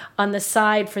button on the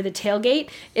side for the tailgate.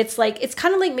 It's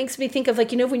kind of like makes me think of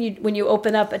like, when you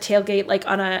open up a tailgate like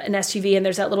on an SUV and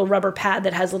there's that little rubber pad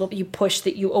that has you push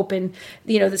that you open,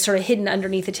 that's sort of hidden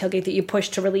underneath the tailgate that you push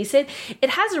to release it.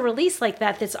 It has a release like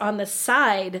that's on the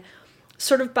side,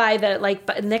 sort of by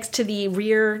the next to the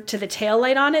rear to the tail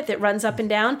light on it that runs up and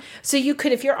down. So you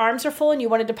could, if your arms are full and you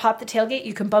wanted to pop the tailgate,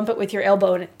 you can bump it with your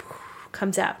elbow and it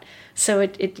comes out. So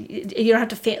it you don't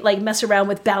have to mess around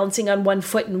with balancing on one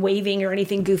foot and waving or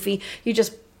anything goofy. You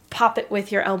just pop it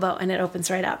with your elbow and it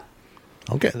opens right up.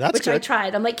 Okay, that's Which good. I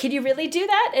tried. I'm like, can you really do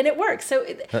that? And it works. So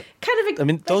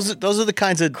those are the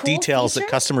kinds of cool details feature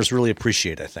that customers really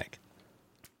appreciate, I think.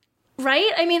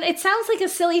 Right? I mean, it sounds like a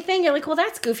silly thing. You're like, well,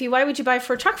 that's goofy. Why would you buy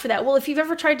for a truck for that? Well, if you've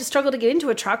ever tried to struggle to get into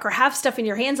a truck or have stuff in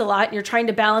your hands a lot and you're trying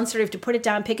to balance or you have to put it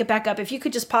down, pick it back up, if you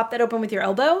could just pop that open with your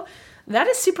elbow, that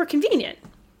is super convenient,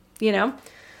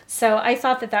 So I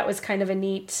thought that was kind of a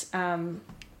neat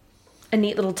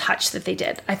little touch that they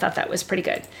did. I thought that was pretty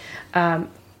good. I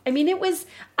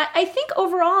think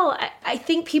overall, I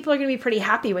think people are going to be pretty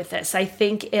happy with this. I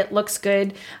think it looks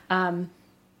good.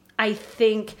 I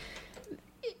think...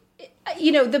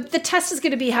 the test is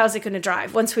going to be how's it going to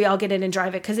drive once we all get in and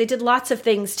drive it, because they did lots of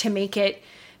things to make it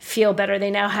feel better.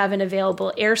 They now have an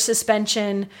available air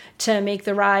suspension to make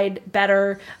the ride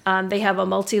better. They have a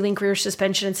multi-link rear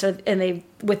suspension they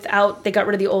got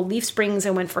rid of the old leaf springs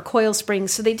and went for coil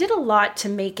springs. So they did a lot to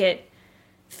make it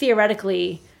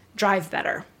theoretically drive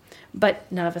better.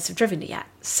 But none of us have driven it yet,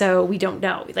 so we don't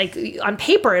know. Like, on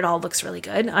paper, it all looks really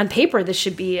good. On paper, this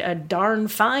should be a darn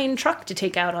fine truck to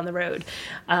take out on the road.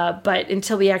 But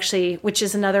until we actually, which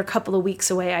is another couple of weeks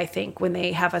away, I think, when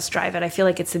they have us drive it. I feel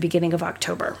like it's the beginning of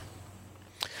October.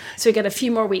 So we got a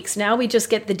few more weeks. Now we just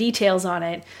get the details on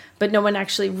it, but no one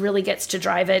actually really gets to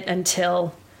drive it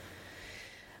until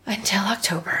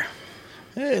October.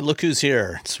 Hey, look who's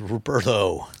here. It's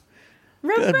Roberto.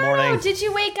 Roberto, good morning. Did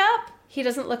you wake up? He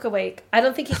doesn't look awake. I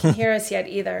don't think he can hear us yet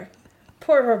either.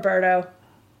 Poor Roberto.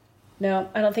 No,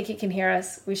 I don't think he can hear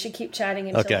us. We should keep chatting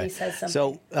until he says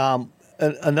something. So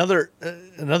another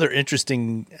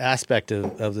interesting aspect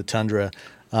of the Tundra,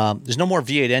 there's no more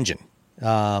V8 engine.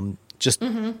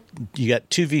 You got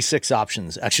two V6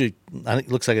 options. Actually, I think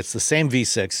it looks like it's the same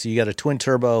V6. So you got a twin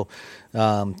turbo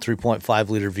 3.5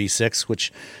 liter V6,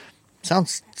 which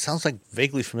sounds like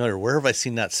vaguely familiar. Where have I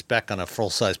seen that spec on a full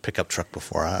size pickup truck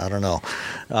before? I don't know.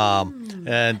 And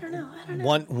I don't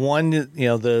know. One,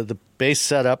 the base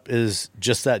setup is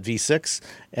just that V6,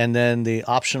 and then the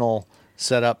optional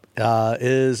setup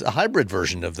is a hybrid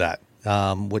version of that,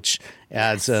 which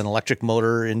adds an electric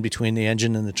motor in between the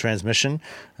engine and the transmission,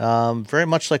 very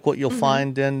much like what you'll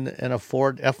find in a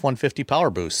Ford F-150 Power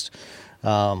Boost.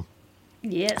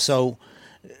 Yes. So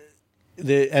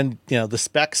the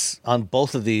specs on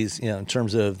both of these, in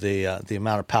terms of the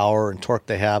amount of power and torque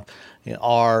they have,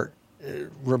 are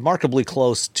remarkably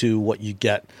close to what you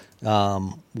get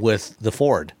with the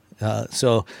Ford.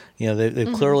 So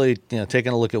they've clearly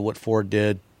taken a look at what Ford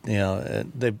did.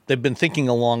 They've been thinking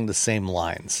along the same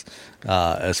lines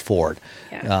as Ford.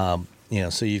 Yeah.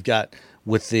 So you've got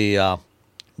with the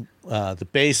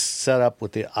base setup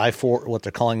with the i4, what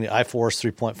they're calling the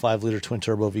iForce 3.5 liter twin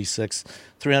turbo V6,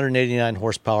 389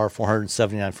 horsepower,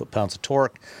 479 foot-pounds of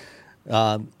torque.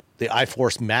 The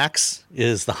iForce Max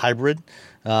is the hybrid,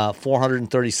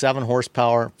 437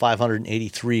 horsepower,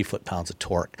 583 foot-pounds of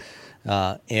torque,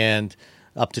 and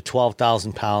up to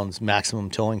 12,000 pounds maximum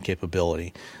towing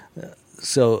capability.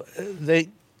 So I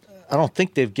don't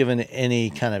think they've given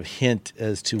any kind of hint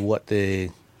as to what the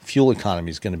fuel economy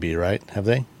is going to be, right? Have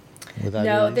they?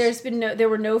 No, there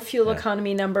were no fuel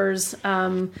economy numbers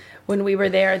when we were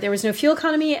there. There was no fuel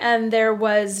economy, and there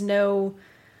was no.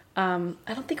 I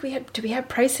don't think we had. Do we have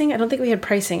pricing? I don't think we had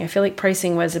pricing. I feel like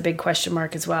pricing was a big question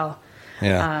mark as well.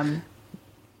 Yeah.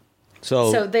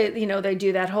 So they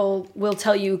do that whole we'll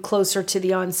tell you closer to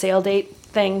the on sale date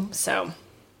thing. So.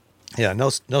 Yeah, no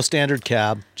standard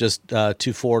cab, just 2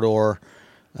 4-door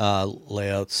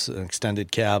layouts, an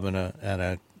extended cab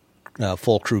and a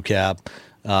full crew cab.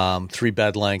 3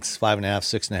 bed lengths, 5.5,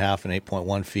 6.5, and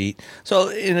 8.1 feet. So,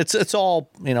 and it's all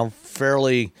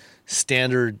fairly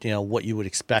standard. What you would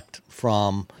expect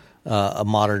from a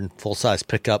modern full size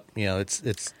pickup.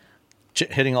 It's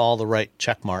hitting all the right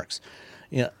check marks.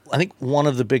 I think one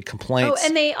of the big complaints. Oh,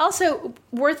 and they also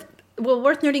worth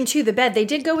noting too. The bed, they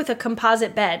did go with a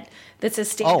composite bed. That's a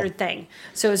standard thing.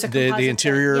 So it's a composite the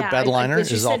interior bed, bed liner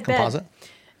is all composite.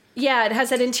 Yeah, it has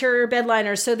that interior bed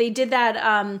liner. So they did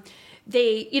that.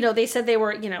 They said they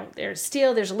were, there's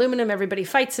steel, there's aluminum. Everybody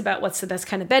fights about what's the best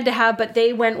kind of bed to have, but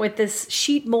they went with this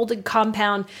sheet molded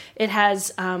compound. It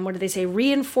has,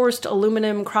 reinforced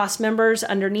aluminum cross members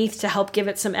underneath to help give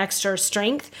it some extra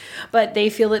strength. But they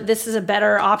feel that this is a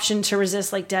better option to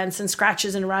resist like dents and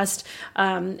scratches and rust,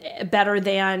 better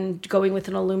than going with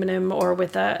an aluminum or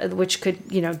with which could,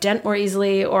 dent more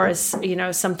easily, or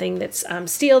something that's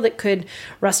steel that could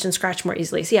rust and scratch more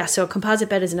easily. So so a composite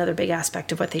bed is another big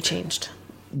aspect of what they changed.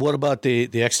 What about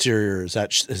the exterior? Is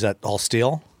that all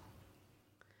steel?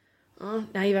 Oh,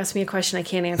 now you've asked me a question I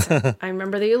can't answer. I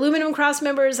remember the aluminum cross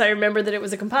members. I remember that it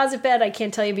was a composite bed. I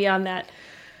can't tell you beyond that.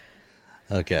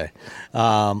 Okay.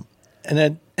 And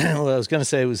then what I was going to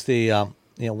say was the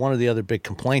one of the other big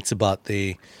complaints about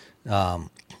the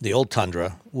old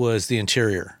Tundra was the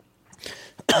interior.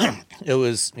 It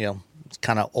was it's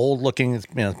kind of old looking. It's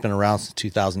been around since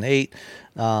 2008.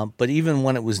 But even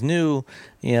when it was new,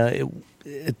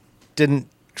 it didn't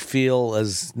feel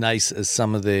as nice as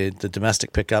some of the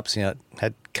domestic pickups. It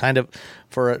had kind of,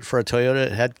 for a Toyota,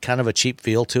 it had kind of a cheap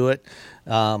feel to it.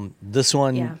 This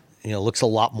one, looks a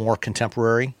lot more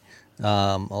contemporary, a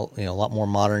lot more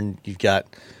modern. You've got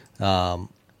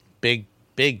big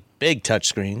touch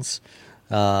screens.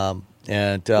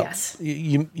 And yes.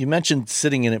 You mentioned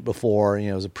sitting in it before,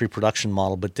 as a pre-production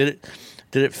model, but did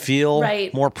it feel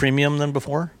more premium than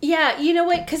before? Yeah, you know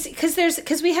what?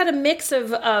 Because we had a mix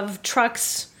of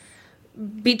trucks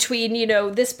between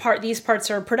these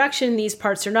parts are production, these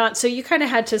parts are not. So you kind of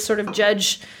had to sort of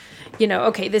judge,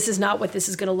 okay, this is not what this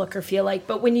is going to look or feel like.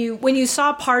 But when you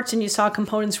saw parts and you saw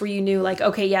components where you knew like,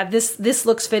 okay, yeah, this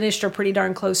looks finished or pretty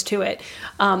darn close to it,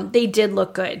 they did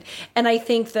look good. And I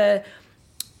think the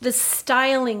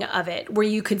styling of it, where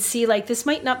you could see like this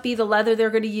might not be the leather they're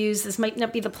going to use, this might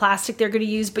not be the plastic they're going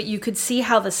to use, but you could see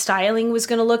how the styling was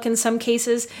going to look in some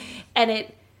cases, and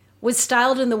it was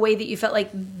styled in the way that you felt like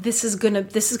this is going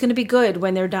to be good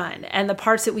when they're done. And the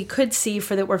parts that we could see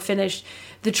for that were finished,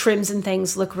 the trims and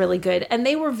things look really good. And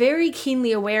they were very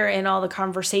keenly aware in all the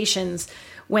conversations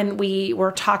when we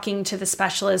were talking to the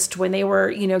specialist, when they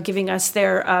were, giving us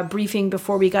their briefing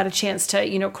before we got a chance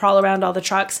to, crawl around all the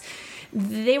trucks.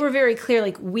 they were very clear,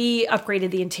 like, we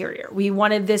upgraded the interior. We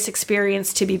wanted this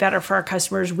experience to be better for our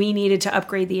customers. We needed to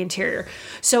upgrade the interior.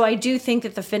 So I do think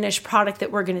that the finished product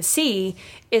that we're going to see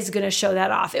is going to show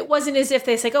that off. It wasn't as if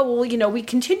they say, oh, well, you know, we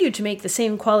continued to make the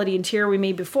same quality interior we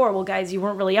made before. Well, guys, you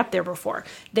weren't really up there before.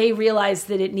 They realized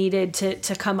that it needed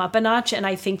to come up a notch, and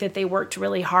I think that they worked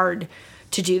really hard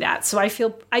to do that. So I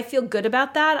feel good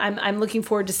about that. I'm looking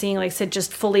forward to seeing, like I said,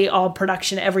 just fully all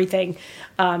production, everything,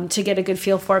 to get a good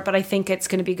feel for it. But I think it's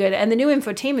going to be good. And the new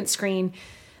infotainment screen,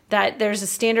 that there's a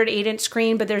standard 8-inch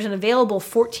screen, but there's an available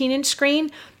 14-inch screen.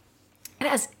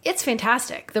 It's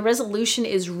fantastic. The resolution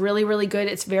is really, really good.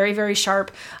 It's very, very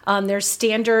sharp. There's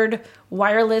standard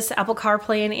wireless Apple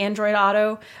CarPlay and Android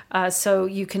Auto, so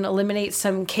you can eliminate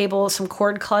some cable, some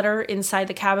cord clutter inside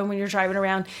the cabin when you're driving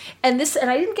around. And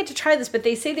I didn't get to try this, but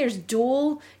they say there's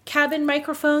dual cabin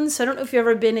microphones. So I don't know if you've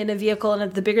ever been in a vehicle,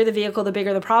 and the bigger the vehicle, the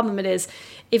bigger the problem it is.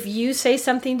 If you say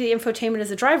something to the infotainment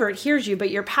as a driver, it hears you, but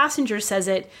your passenger says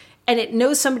it, and it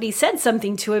knows somebody said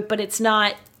something to it, but it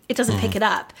doesn't pick it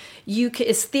up.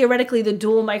 It's theoretically, the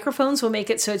dual microphones will make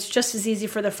it so it's just as easy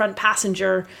for the front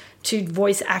passenger to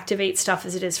voice activate stuff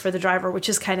as it is for the driver, which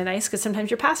is kind of nice because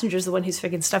sometimes your passenger is the one who's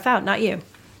figuring stuff out, not you.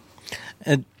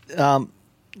 And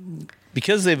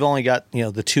because they've only got, you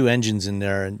know, the 2 engines in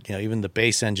there, and, you know, even the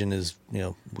base engine is, you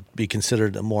know, would be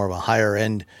considered more of a higher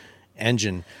end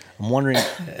engine. I'm wondering,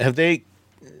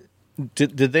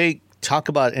 did they talk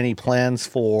about any plans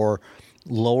for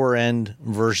lower end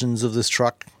versions of this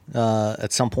truck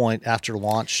at some point after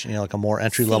launch, you know, like a more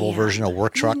entry level version of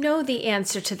work truck? You know the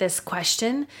answer to this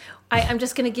question. I'm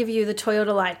just going to give you the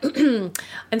Toyota line.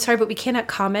 I'm sorry, but we cannot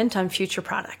comment on future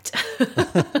product.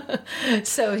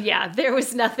 So yeah, there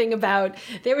was nothing about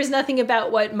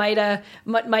what might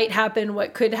happen,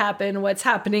 what could happen, what's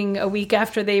happening a week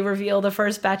after they reveal the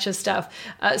first batch of stuff.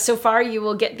 So far, you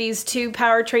will get these 2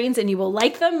 powertrains, and you will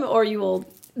like them or you will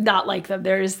not like them.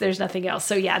 There's nothing else.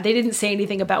 So yeah, they didn't say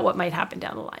anything about what might happen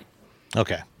down the line.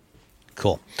 Okay,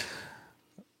 cool.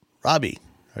 Robbie,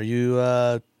 are you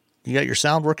got your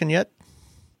sound working yet?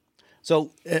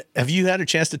 So have you had a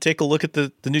chance to take a look at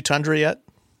the new Tundra yet?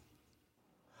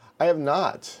 I have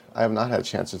not had a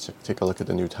chance to take a look at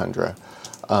the new Tundra.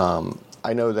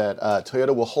 I know that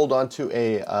Toyota will hold on to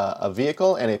a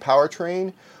vehicle and a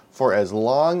powertrain for as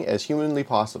long as humanly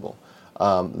possible.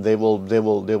 They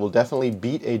will definitely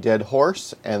beat a dead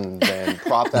horse and then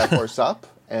prop that horse up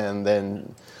and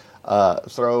then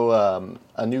throw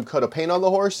a new coat of paint on the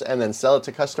horse and then sell it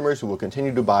to customers who will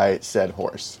continue to buy said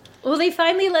horse. Well, they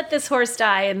finally let this horse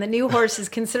die, and the new horse is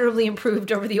considerably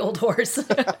improved over the old horse.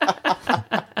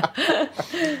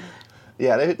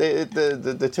 Yeah,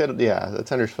 the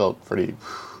Tundra felt pretty.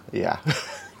 Yeah.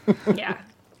 Yeah.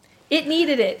 It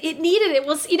needed it.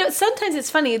 Well, you know, sometimes it's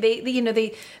funny.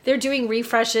 They're doing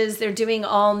refreshes. They're doing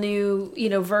all new, you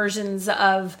know, versions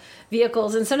of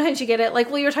vehicles. And sometimes you get it like,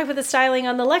 well, you were talking about the styling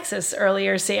on the Lexus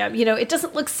earlier, Sam. You know, it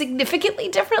doesn't look significantly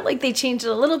different. Like, they changed it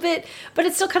a little bit, but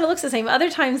it still kind of looks the same. Other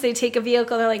times they take a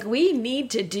vehicle and they're like, we need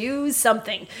to do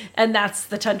something. And that's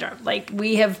the Tundra. Like,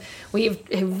 we have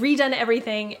redone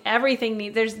everything.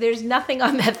 Everything there's nothing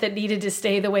on that needed to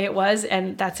stay the way it was.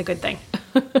 And that's a good thing.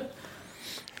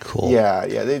 Cool. Yeah.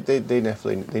 They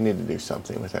definitely need to do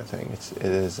something with that thing. It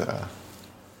is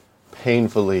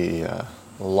painfully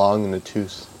long in the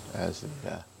tooth as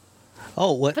the.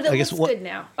 Oh, what? But it looks good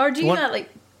now. Or do you not like?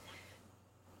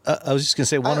 I was just gonna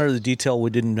say one other detail we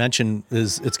didn't mention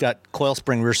is it's got coil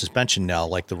spring rear suspension now,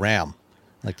 like the Ram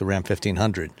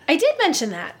 1500. I did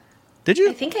mention that. Did you?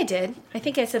 I think I did. I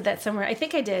think I said that somewhere. I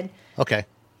think I did. Okay.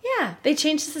 Yeah, they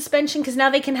changed the suspension because now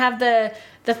they can have the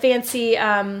fancy.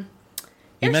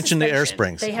 You mentioned the air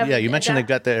suspension. springs. Yeah, you mentioned they've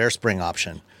got the air spring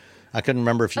option. I couldn't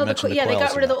remember if you mentioned the coils. Yeah, they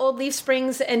got rid of the old leaf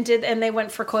springs and they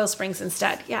went for coil springs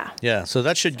instead. Yeah. Yeah, so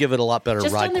that should give it a lot better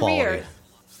just ride on the quality. Rear.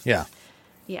 Yeah.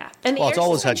 Yeah, and the air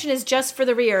suspension is just for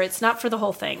the rear. It's not for the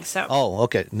whole thing. So. Oh,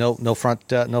 okay. No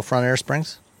front air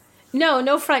springs.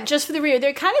 No front, just for the rear.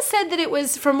 They kind of said that it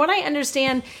was, from what I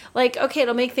understand, like, okay,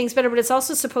 it'll make things better, but it's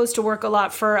also supposed to work a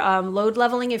lot for load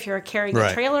leveling if you're carrying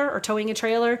a trailer or towing a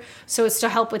trailer. So it's to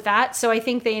help with that. So I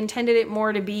think they intended it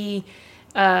more to be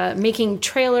making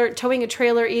towing a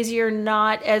trailer easier,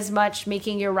 not as much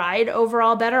making your ride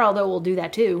overall better, although we'll do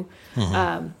that too.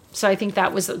 Mm-hmm. So I think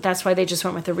that's why they just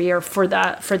went with the rear for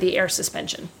the air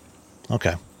suspension.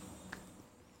 Okay.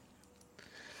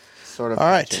 Sort of all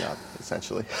right. Up,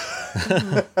 essentially.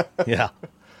 Yeah.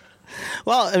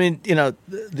 Well, I mean, you know,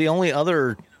 the only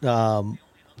other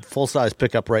full-size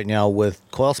pickup right now with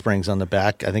coil springs on the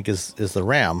back, I think, is the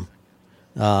Ram.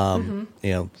 You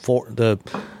know, for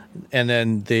and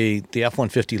then the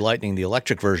F-150 Lightning, the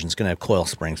electric version, is going to have coil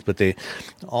springs, but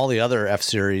all the other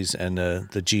F-Series and the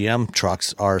GM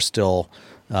trucks are still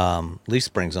leaf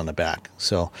springs on the back.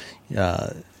 So,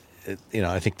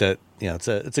 I think that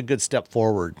it's a good step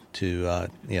forward to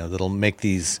that'll make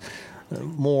these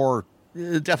more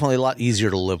definitely a lot easier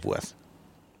to live with.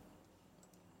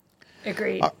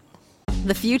 Agreed.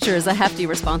 The future is a hefty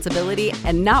responsibility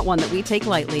and not one that we take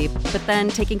lightly. But then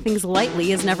taking things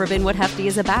lightly has never been what Hefty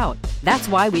is about. That's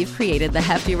why we've created the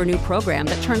Hefty Renew program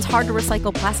that turns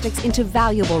hard-to-recycle plastics into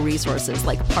valuable resources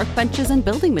like park benches and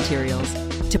building materials.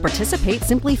 To participate,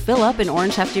 simply fill up an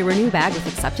orange Hefty Renew bag with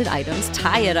accepted items,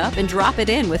 tie it up, and drop it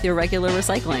in with your regular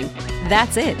recycling.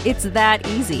 That's it. It's that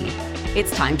easy.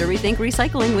 It's time to rethink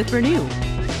recycling with Renew.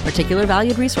 Particular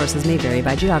valued resources may vary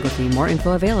by geography. More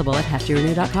info available at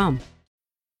heftyrenew.com.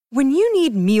 When you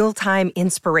need mealtime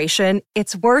inspiration,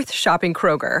 it's worth shopping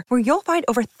Kroger, where you'll find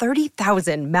over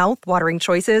 30,000 mouth-watering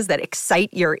choices that excite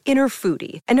your inner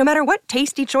foodie. And no matter what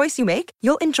tasty choice you make,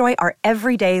 you'll enjoy our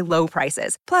everyday low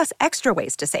prices, plus extra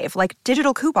ways to save, like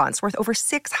digital coupons worth over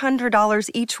 $600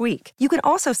 each week. You can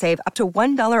also save up to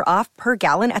 $1 off per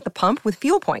gallon at the pump with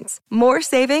fuel points. More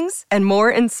savings and more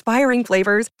inspiring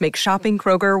flavors make shopping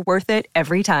Kroger worth it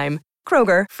every time.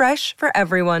 Kroger, fresh for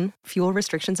everyone. Fuel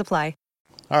restrictions apply.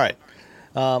 All right.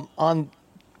 On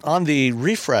the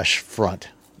refresh front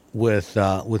with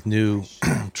new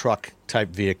truck type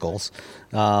vehicles,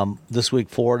 this week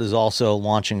Ford is also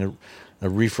launching a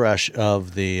refresh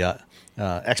of the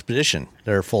Expedition,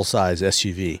 their full-size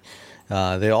SUV.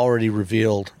 They already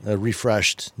revealed a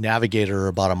refreshed Navigator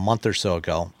about a month or so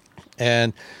ago,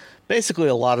 and basically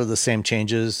a lot of the same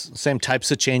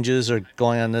types of changes are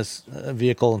going on this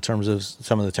vehicle in terms of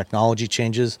some of the technology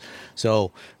changes.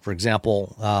 So, for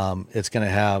example, it's going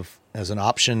to have as an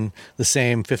option the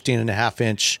same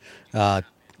 15.5-inch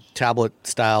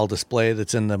tablet-style display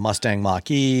that's in the Mustang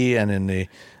Mach-E and in the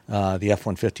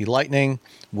F-150 Lightning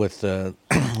with the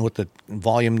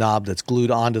volume knob that's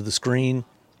glued onto the screen.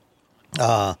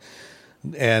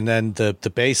 And then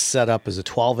the base setup is a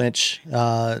 12-inch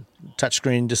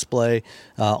touchscreen display,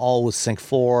 all with Sync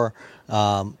 4.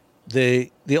 The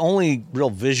only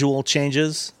real visual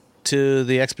changes to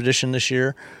the Expedition this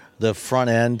year, the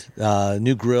front end,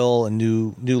 new grille and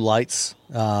new lights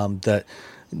that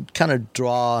kind of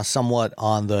draw somewhat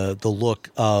on the look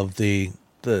of the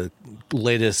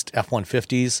latest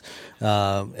F-150s.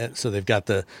 So they've got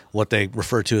what they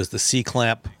refer to as the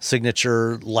C-clamp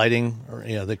signature lighting,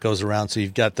 that goes around. So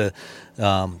you've got the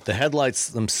headlights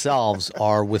themselves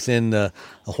are within the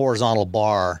horizontal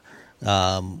bar,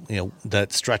 that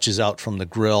stretches out from the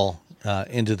grille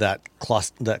into that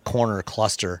corner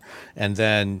cluster, and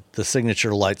then the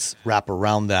signature lights wrap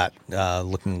around that,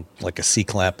 looking like a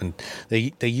C-clamp. And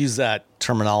they use that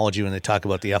terminology when they talk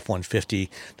about the F-150.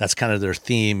 That's kind of their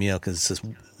theme, because it's this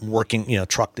working,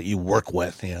 truck that you work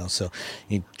with, so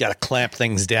you got to clamp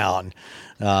things down.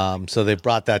 So they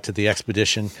brought that to the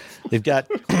Expedition. They've got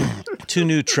two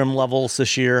new trim levels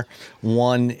this year.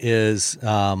 One is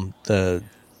the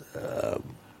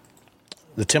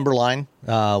Timberline,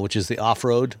 which is the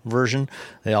off-road version.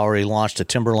 They already launched a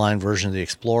Timberline version of the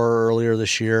Explorer earlier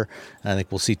this year. I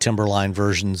think we'll see Timberline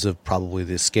versions of probably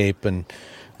the Escape and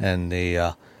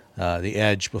the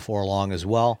Edge before long as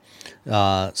well.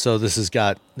 So this has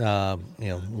got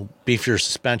beefier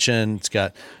suspension. It's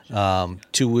got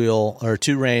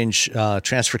two-range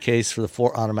transfer case for the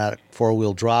automatic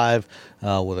four-wheel drive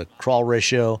with a crawl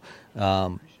ratio.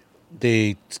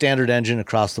 The standard engine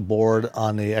across the board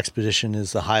on the Expedition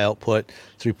is the high output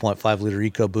 3.5-liter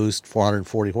EcoBoost,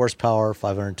 440 horsepower,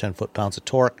 510 foot-pounds of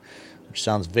torque, which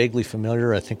sounds vaguely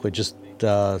familiar. I think we just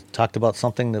talked about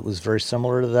something that was very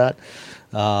similar to that.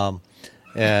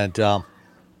 And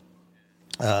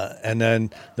then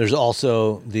there's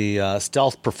also the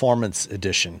Stealth Performance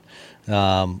Edition,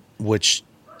 which,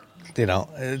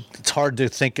 it's hard to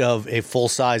think of a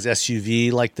full-size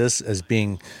SUV like this as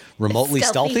being remotely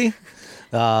stealthy.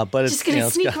 But it's just going to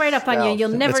sneak right up on you.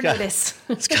 You'll never notice.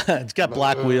 It's got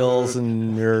black wheels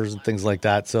and mirrors and things like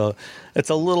that. So it's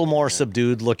a little more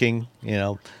subdued looking,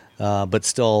 but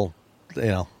still,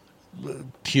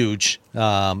 huge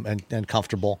and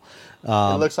comfortable.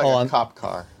 It looks like a cop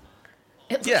car.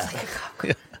 It looks like a cop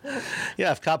car.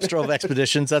 Yeah, if cops drove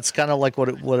Expeditions, that's kind of like what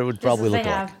it would probably look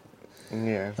like.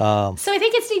 Yeah. So I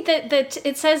think it's neat that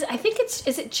it says,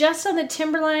 is it just on the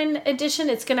Timberline edition?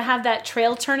 It's going to have that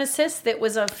trail turn assist that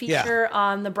was a feature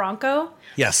on the Bronco.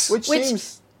 Yes. Which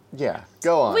seems Yeah,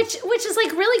 go on. Which is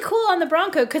like really cool on the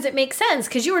Bronco because it makes sense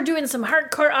because you were doing some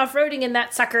hardcore off-roading in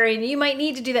that sucker and you might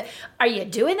need to do that. Are you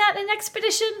doing that in an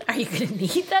expedition? Are you going to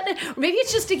need that? Or maybe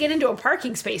it's just to get into a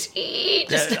parking space.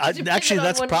 Actually,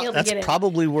 that's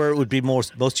probably where it would be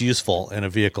most useful in a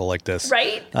vehicle like this.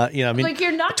 Right? Like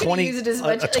you're not going to use it as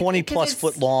much. A 20-plus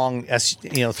foot long,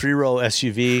 3-row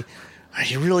SUV. Are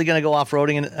you really going to go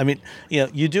off-roading? And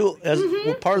you do as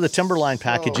part of the Timberline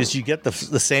package is you get the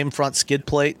same front skid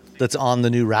plate that's on the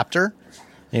new Raptor.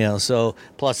 So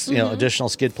plus additional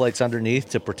skid plates underneath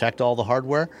to protect all the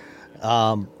hardware.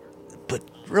 But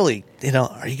really,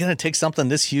 are you going to take something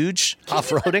this huge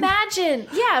off-roading? Imagine,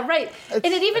 yeah, right. And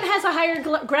it even has a higher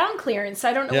ground clearance.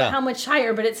 I don't know how much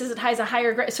higher, but it says it has a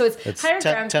higher. So it's higher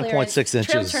ground clearance. 10.6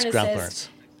 inches ground clearance.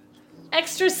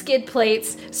 Extra skid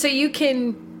plates, so you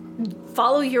can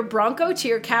follow your Bronco to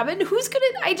your cabin.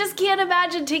 I just can't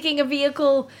imagine taking a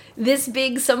vehicle this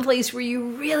big someplace where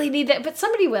you really need that. But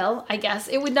somebody will, I guess.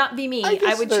 It would not be me.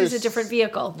 I would choose a different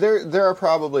vehicle. There are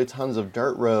probably tons of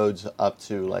dirt roads up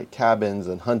to like cabins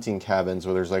and hunting cabins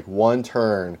where there's like one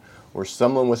turn where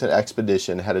someone with an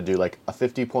expedition had to do like a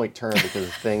 50-point turn because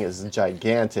the thing is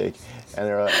gigantic,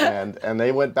 and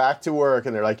they went back to work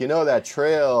and they're like, that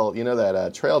trail,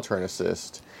 that trail turn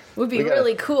assist would be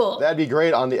really cool. That'd be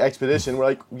great on the expedition. We're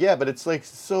like, yeah, but it's like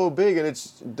so big and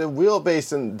it's the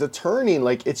wheelbase and the turning,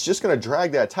 like it's just gonna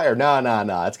drag that tire.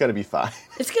 Nah, it's gonna be fine.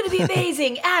 It's gonna be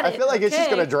amazing. I feel like it's just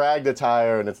gonna drag the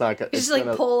tire and it's not gonna. It's just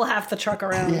like pull half the truck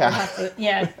around.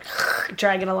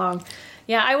 Drag it along.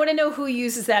 Yeah, I want to know who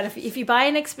uses that. If you buy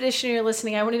an expedition and you're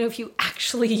listening, I want to know if you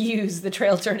actually use the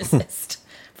trail turn assist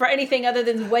for anything other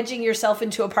than wedging yourself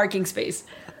into a parking space.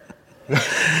 I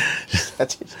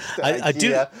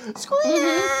do. At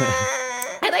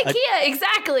IKEA,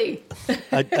 exactly.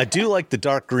 I do like the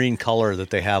dark green color that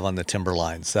they have on the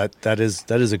Timberlines. That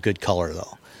is a good color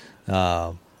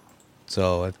though.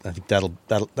 So I think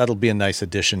that'll be a nice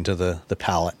addition to the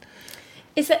palette.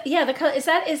 Is that the color? Is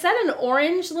that an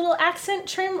orange little accent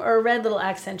trim or a red little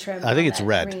accent trim? I think it's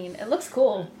red. Green. It looks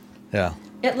cool. Yeah.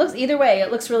 It looks either way.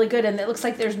 It looks really good, and it looks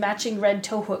like there's matching red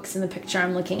tow hooks in the picture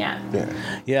I'm looking at.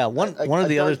 Yeah. One of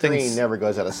the other things. Green never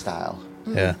goes out of style.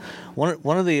 Yeah.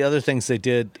 One of the other things they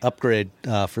did upgrade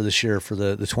for this year for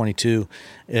the 22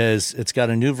 is it's got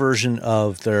a new version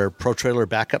of their Pro Trailer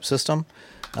backup system,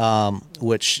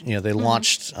 which they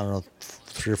launched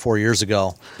 3 or 4 years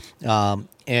ago,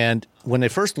 and when they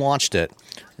first launched it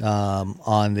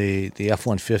on the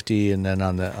F-150 and then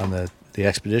on the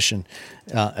Expedition,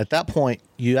 at that point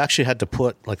you actually had to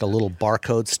put like a little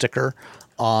barcode sticker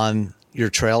on your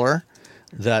trailer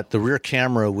that the rear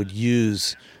camera would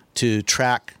use to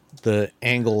track the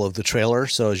angle of the trailer.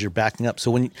 So as you're backing up,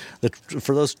 so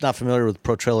for those not familiar with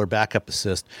Pro Trailer Backup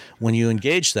Assist, when you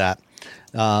engage that,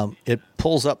 it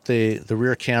pulls up the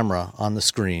rear camera on the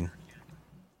screen.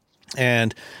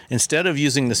 And instead of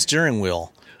using the steering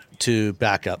wheel to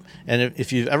back up, and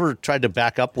if you've ever tried to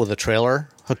back up with a trailer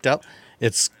hooked up,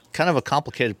 it's kind of a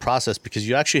complicated process because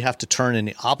you actually have to turn in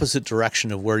the opposite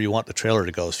direction of where you want the trailer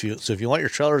to go. So if you want your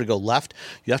trailer to go left,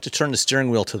 you have to turn the steering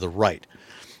wheel to the right.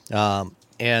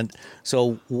 And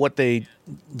so what the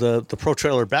Pro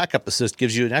Trailer Backup Assist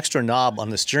gives you an extra knob on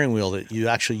the steering wheel that you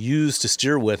actually use to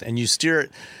steer with, and you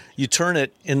turn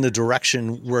it in the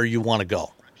direction where you want to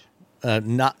go.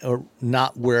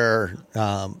 Not where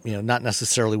not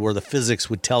necessarily where the physics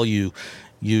would tell you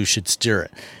should steer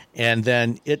it, and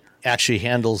then it actually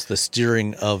handles the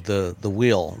steering of the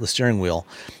steering wheel.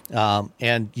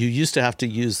 And you used to have to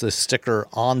use the sticker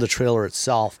on the trailer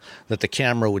itself that the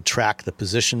camera would track the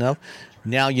position of.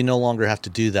 Now you no longer have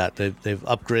to do that. They've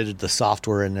upgraded the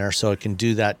software in there so it can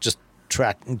do that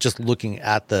just looking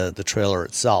at the trailer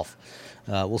itself.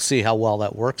 We'll see how well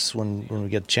that works when we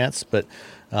get a chance, but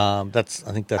I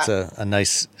think that's a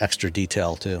nice extra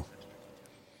detail too.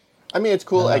 I mean, it's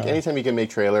cool. Like anytime you can make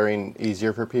trailering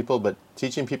easier for people, but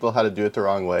teaching people how to do it the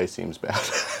wrong way seems bad.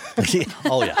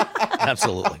 Oh yeah,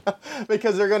 absolutely.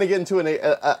 Because they're going to get into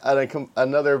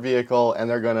another vehicle and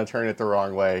they're going to turn it the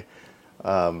wrong way.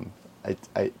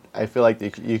 I feel like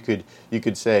you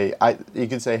could say,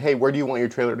 hey, where do you want your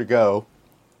trailer to go?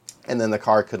 And then the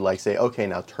car could like say, okay,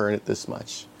 now turn it this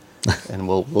much, and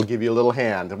we'll give you a little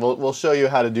hand, and we'll show you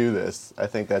how to do this. I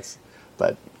think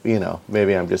but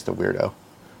maybe I'm just a weirdo.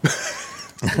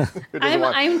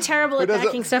 I'm terrible at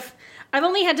backing stuff. I've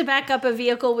only had to back up a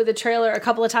vehicle with a trailer a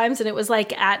couple of times, and it was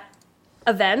like at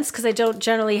events because I don't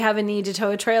generally have a need to tow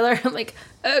a trailer. I'm like,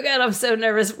 oh god, I'm so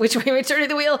nervous. Which way am I turning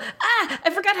the wheel? I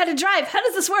forgot how to drive. How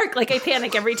does this work? Like I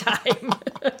panic every time.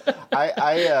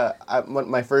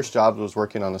 My first job was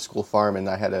working on a school farm, and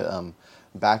I had to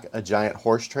back a giant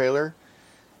horse trailer,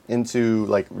 into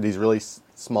like these really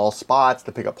small spots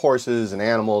to pick up horses and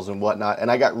animals and whatnot. And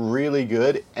I got really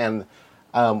good. And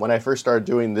when I first started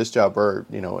doing this job, or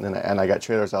and I got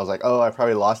trailers, I was like, oh, I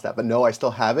probably lost that. But no, I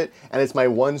still have it, and it's my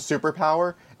one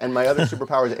superpower. And my other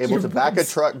superpower is able to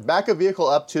back a vehicle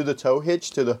up to the tow hitch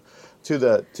to the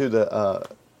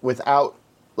without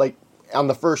like on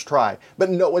the first try.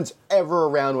 But no one's ever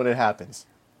around when it happens.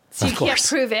 So you can't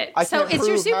prove it. So it's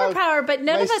your superpower, but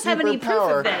none of us have any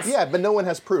proof of this. Yeah, but no one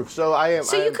has proof. So I am.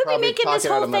 So you could be making this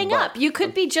whole thing up. You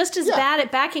could be just as bad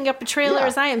at backing up a trailer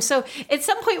as I am. So at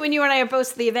some point when you and I are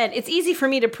both at the event, it's easy for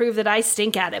me to prove that I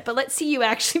stink at it. But let's see you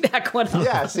actually back one up.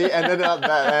 Yeah, see, and then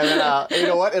you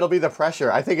know what? It'll be the pressure.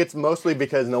 I think it's mostly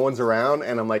because no one's around,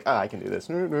 and I'm like, I can do this.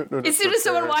 As soon as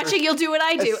someone watching, you'll do what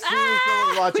I do. As soon as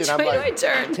someone's watching, I'm like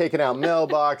taking out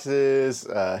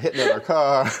mailboxes, hitting other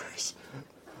cars.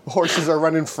 Horses are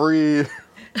running free.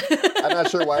 I'm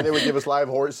not sure why they would give us live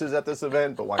horses at this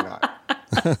event, but why not?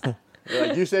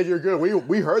 Like, you said you're good.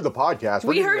 We heard the podcast.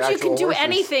 We heard you can do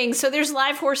anything, so there's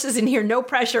live horses in here. No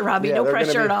pressure, Robbie. No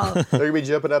pressure at all. They're gonna be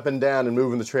jumping up and down and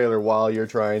moving the trailer while you're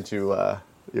trying to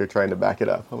back it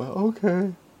up. I'm like,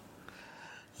 okay.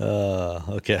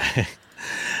 Okay.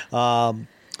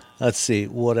 Let's see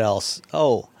what else.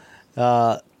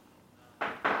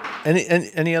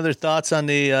 Any other thoughts on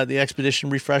the Expedition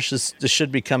refresh? This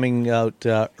should be coming out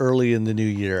early in the new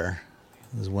year,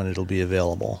 is when it'll be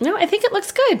available. No, I think it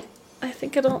looks good. I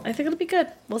think it'll be good.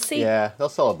 We'll see. Yeah, they'll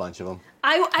sell a bunch of them.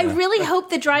 I really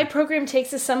hope the Drive program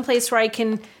takes us someplace where I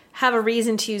can have a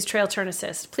reason to use Trail Turn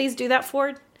Assist. Please do that,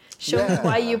 Ford. Show me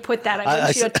why you put that. I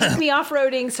want you to take me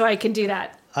off-roading so I can do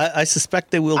that. I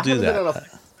suspect they will do that.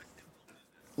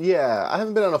 I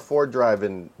haven't been on a Ford drive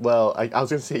in, I was going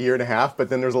to say a year and a half, but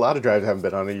then there's a lot of drives I haven't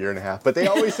been on a year and a half. But they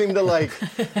always seem to like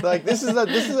this is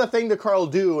a thing the car will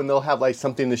do, and they'll have like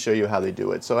something to show you how they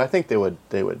do it. So I think they would.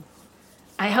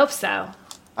 I hope so.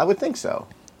 I would think so.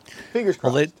 Fingers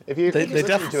crossed. Well, if you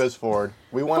listen to us, Ford,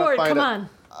 we want to find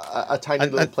a tiny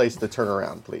little place to turn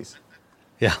around, please.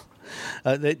 Yeah.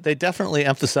 They definitely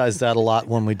emphasized that a lot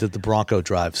when we did the Bronco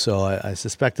drive, so I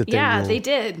suspect that they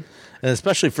did, and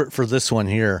especially for this one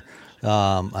here,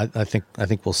 I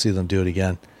think we'll see them do it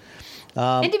again.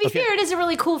 And to be fair, it is a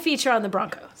really cool feature on the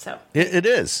Bronco. So it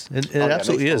is, it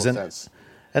absolutely is, and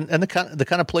the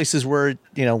kind of places where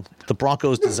the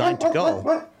Bronco is designed to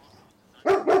go.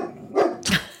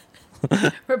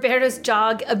 Roberto's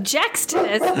dog objects to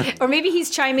this, or maybe he's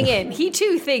chiming in. He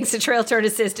too thinks the Trail Turn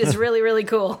Assist is really, really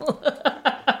cool.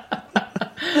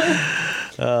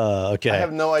 Okay. I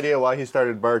have no idea why he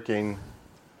started barking.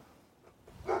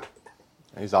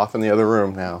 He's off in the other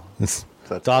room now.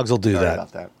 So dogs will do that.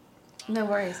 About that. No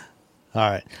worries. All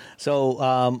right. So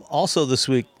also this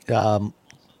week,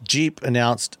 Jeep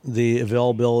announced the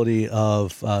availability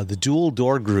of the dual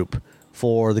door group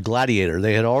for the Gladiator.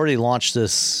 They had already launched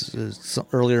this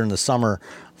earlier in the summer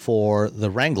for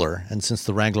the Wrangler, and since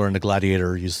the Wrangler and the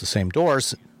Gladiator use the same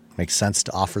doors, it makes sense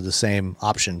to offer the same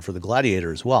option for the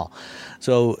Gladiator as well.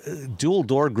 So dual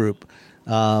door group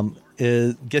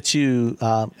gets you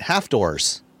half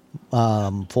doors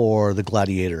for the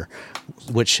Gladiator,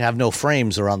 which have no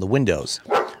frames around the windows.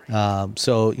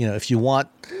 So if you want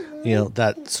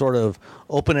that sort of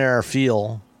open air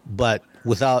feel, but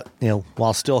without,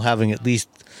 while still having at least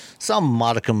some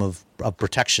modicum of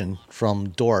protection from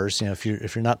doors. If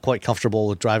you're not quite comfortable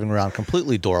with driving around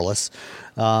completely doorless,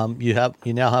 you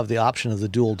now have the option of the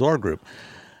dual door group.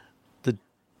 The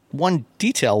one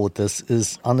detail with this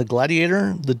is on the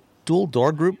Gladiator, the dual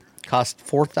door group cost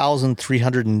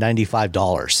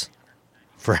 $4,395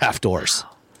 for half doors.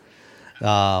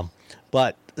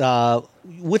 But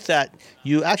with that,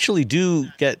 you actually do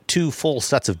get two full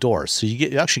sets of doors. So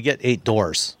you actually get 8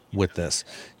 doors with this.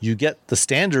 You get the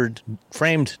standard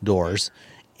framed doors,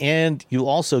 and you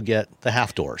also get the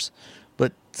half doors.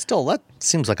 But still, that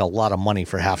seems like a lot of money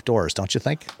for half doors, don't you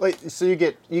think? Wait, so you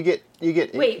get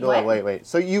Wait, wait.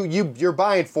 So you're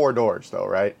buying 4 doors though,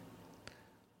 right?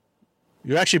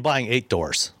 You're actually buying 8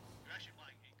 doors.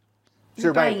 So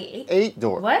you're buying 8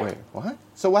 doors. What? Wait, what?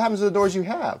 So what happens to the doors you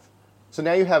have? So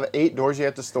now you have 8 doors you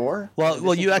have to store?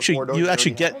 Well, you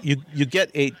actually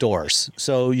get 8 doors.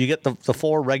 So you get the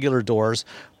 4 regular doors,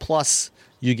 plus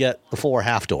you get the 4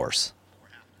 half doors.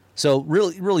 So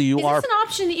really, Is this an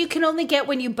option that you can only get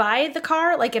when you buy the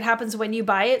car? Like it happens when you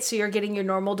buy it, so you're getting your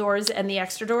normal doors and the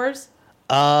extra doors?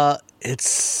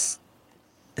 It's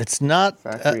not.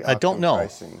 I don't know.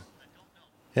 Pricing.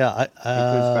 Yeah,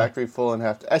 includes factory full and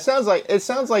half. It sounds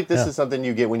like this is something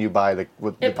you get when you buy the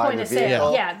point of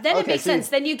sale. Yeah, then it makes sense.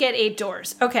 Then you get 8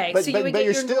 doors. Okay, so you would get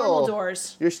your normal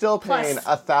doors. You're still paying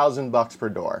 $1,000 per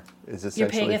door. Is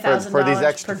essentially you're paying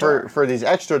 $1,000 per door for these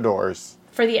extra doors.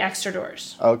 For the extra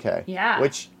doors. Okay. Yeah.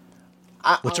 Which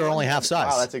are only half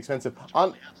size. Wow, that's expensive.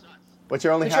 Which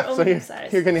are only half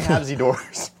size. You're getting halvesy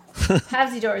doors.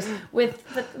 Halvesy doors with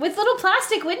little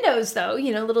plastic windows, though.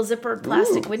 Little zipper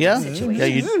plastic window situation. Yeah,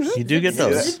 you do get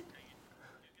those.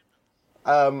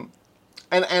 And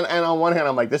on one hand,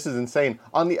 I'm like, this is insane.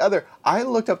 On the other, I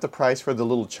looked up the price for the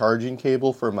little charging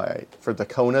cable for the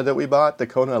Kona that we bought, the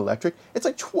Kona Electric. It's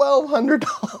like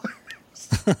 $1,200.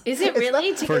 Is it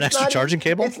really? For an extra charging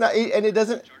cable? It's not, and it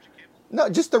doesn't. No,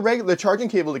 just the regular charging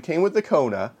cable that came with the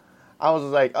Kona. I was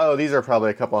like, oh, these are probably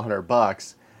a couple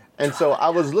 $100. And so I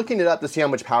was looking it up to see how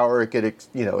much power it could, it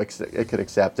could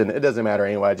accept, and it doesn't matter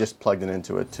anyway. I just plugged it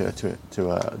into it to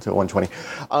 120.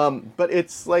 But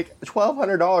it's like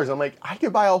 $1,200. I'm like, I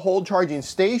could buy a whole charging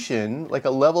station, like a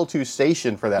level 2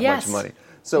 station, for that much money.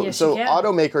 So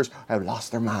automakers have lost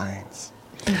their minds.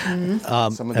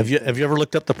 Mm-hmm. Have you ever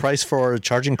looked up the price for a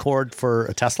charging cord for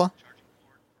a Tesla?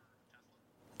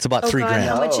 It's about $3,000.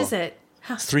 How much is it?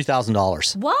 It's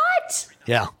 $3,000. What?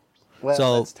 Yeah. Well,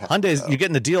 so Hyundai's, you're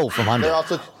getting the deal from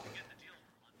Hyundai.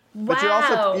 But you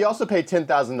also pay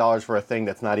 $10,000 for a thing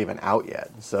that's not even out yet.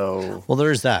 So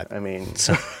there's that. I mean,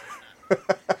 for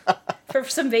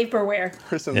some vaporware.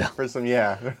 For some,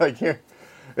 like here,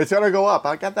 it's gonna go up.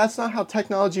 That's not how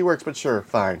technology works, but sure,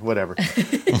 fine, whatever.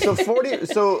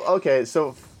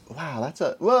 Wow, that's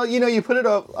you put it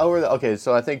over the.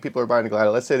 So I think people are buying a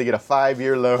Glider. Let's say they get a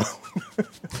 5-year loan.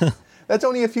 That's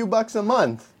only a few bucks a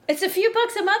month. It's a few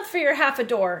bucks a month for your half a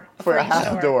door. For a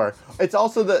half door. It's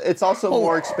also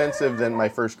more expensive than my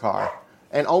first car,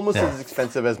 and almost as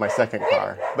expensive as my second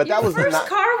car. But your first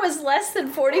car was less than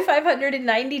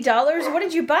 $4,590. What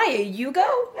did you buy? A Yugo?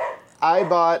 I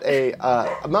bought it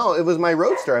was my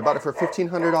Roadster. I bought it for $1,500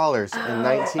 in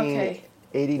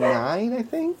 1989, I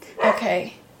think.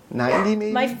 Okay. 90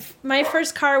 maybe. My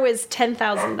first car was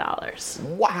 $10,000.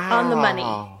 Wow. On the money.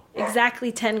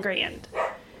 Exactly $10,000.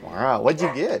 Wow, what'd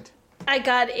you get? I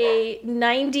got a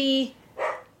 91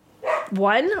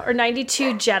 or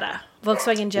 92 Jetta,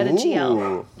 Volkswagen Jetta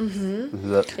GL.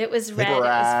 Mm-hmm. It was red, it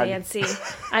was fancy.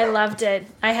 I loved it.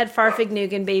 I had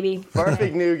Farfignugan, baby.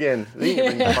 Farfignugan. They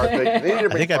need to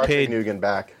bring Farfignugan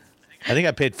back. I think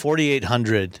I paid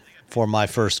 $4,800 for my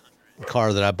first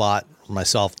car that I bought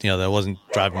myself, that I wasn't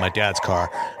driving my dad's car.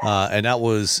 And that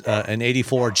was an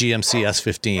 84 GMC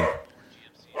S15.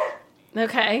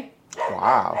 Okay.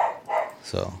 Wow.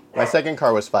 So my second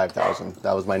car was $5,000.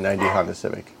 That was my 90 Honda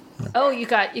Civic. Oh, you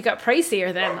got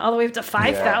pricier then, all the way up to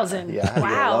 $5,000. Yeah.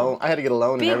 Wow. I had to get a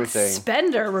loan Big and everything. Big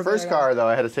spender, Roberto. First car though,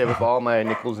 I had to save up all my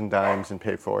nickels and dimes and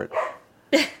pay for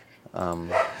it.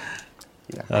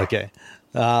 Okay.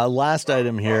 Last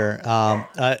item here.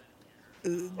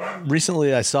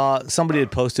 Recently, I saw somebody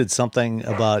had posted something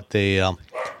about they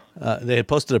had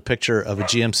posted a picture of a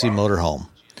GMC motorhome.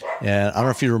 And I don't know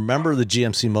if you remember the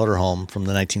GMC motorhome from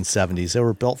the 1970s. They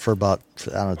were built for about,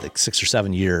 6 or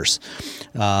 7 years.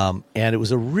 And it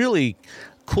was a really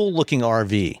cool-looking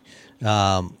RV.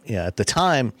 At the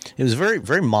time, it was very,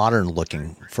 very modern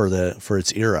looking for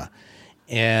its era.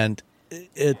 And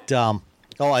it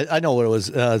I know what it was.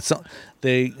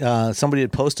 Somebody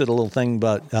had posted a little thing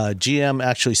about GM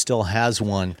actually still has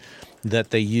one that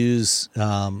they use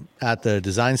at the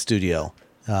design studio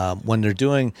when they're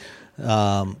doing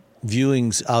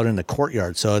viewings out in the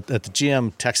courtyard. So at the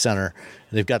GM Tech Center,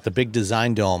 they've got the big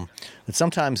design dome. And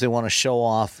sometimes they want to show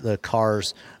off the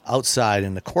cars outside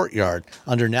in the courtyard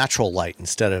under natural light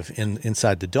instead of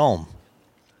inside the dome.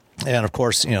 And of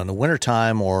course, in the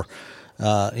wintertime or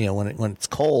when it's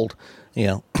cold,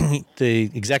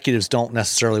 the executives don't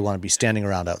necessarily want to be standing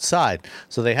around outside.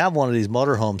 So they have one of these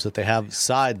motorhomes that they have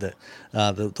inside that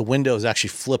the windows actually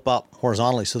flip up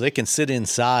horizontally so they can sit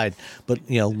inside, but,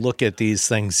 look at these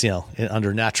things,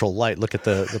 under natural light, look at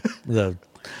the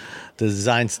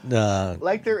designs.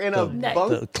 Like they're in a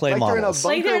bunker. Clay models.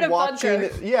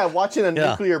 Watching a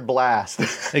nuclear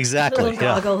blast. Exactly. Little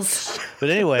goggles. But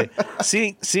anyway,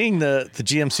 seeing the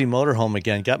GMC motorhome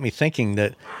again got me thinking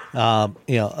that,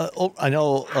 I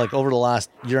know like over the last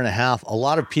year and a half, a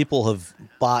lot of people have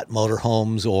bought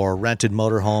motorhomes or rented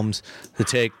motorhomes to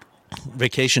take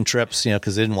vacation trips,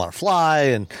 because they didn't want to fly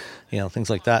and, things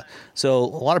like that. So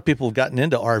a lot of people have gotten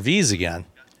into RVs again.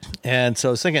 And so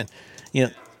I was thinking,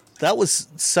 that was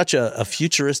such a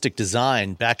futuristic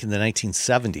design back in the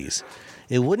 1970s.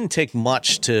 it wouldn't take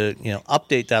much to,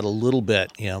 update that a little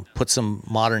bit, put some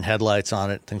modern headlights on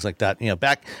it, things like that.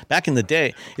 Back in the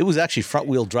day, it was actually front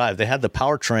wheel drive. They had the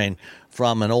powertrain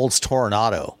from an Olds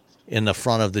Toronado in the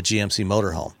front of the GMC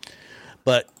motorhome.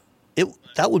 But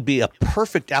that would be a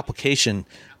perfect application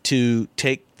to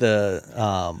take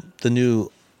the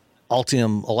new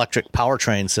Ultium electric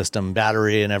powertrain system,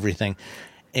 battery and everything,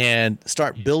 and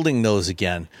start building those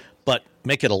again, but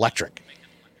make it electric.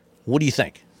 What do you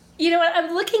think? You know what?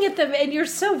 I'm looking at them, and you're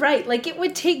so right. Like, it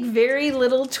would take very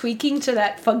little tweaking to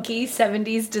that funky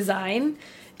 70s design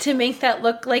to make that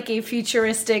look like a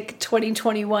futuristic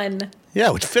 2021 Yeah,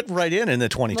 it would fit right in the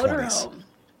 2020s. motorhome.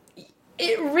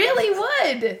 It really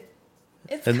would.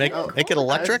 It's And make it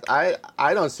electric? I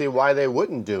don't see why they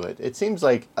wouldn't do it. It seems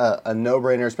like a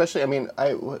no-brainer, especially,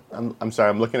 I'm sorry,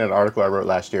 I'm looking at an article I wrote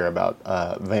last year about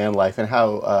van life and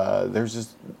how there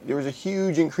was a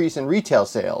huge increase in retail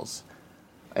sales.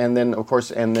 And then, of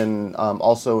course,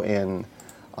 also in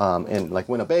like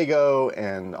Winnebago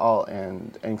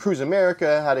and Cruise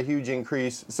America had a huge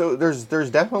increase. So there's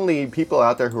definitely people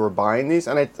out there who are buying these,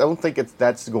 and I don't think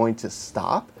that's going to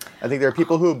stop. I think there are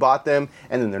people who have bought them,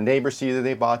 and then their neighbors see that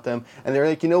they bought them, and they're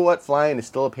like, you know what, flying is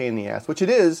still a pain in the ass, which it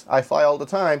is. I fly all the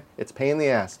time. It's a pain in the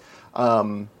ass.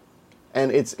 And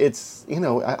it's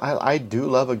I do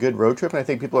love a good road trip, and I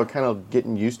think people are kind of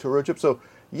getting used to a road trip. So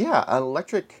yeah, an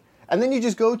electric. And then you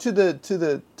just go to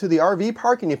the RV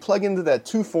park and you plug into that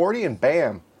 240 and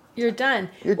bam. You're done.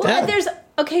 You're done.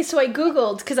 So I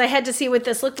Googled because I had to see what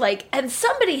this looked like. And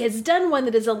somebody has done one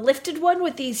that is a lifted one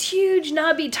with these huge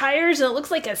knobby tires, and it looks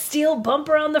like a steel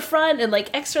bumper on the front and like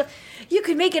extra. You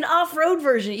could make an off-road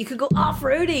version. You could go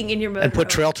off-roading in your motor. And put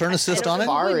trail turn assist on it?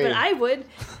 But I would.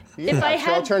 If I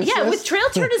had, with trail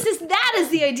turn assist, that is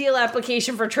the ideal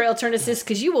application for trail turn assist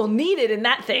because you will need it in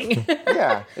that thing.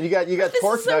 Yeah, and you got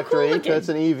torque vectoring, so it's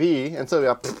an EV, and so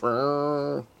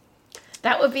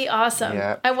that would be awesome.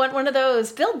 Yeah. I want one of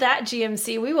those. Build that,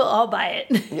 GMC. We will all buy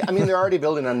it. Yeah, I mean they're already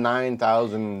building a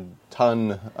 9,000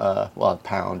 ton,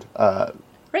 pound.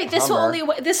 Right. This will only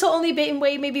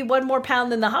weigh maybe 1 more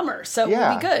pound than the Hummer, so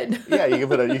we'll be good. Yeah, you can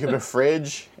put a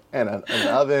fridge and an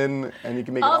oven, and you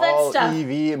can make all it all stuff.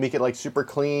 EV and make it like super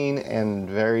clean and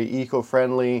very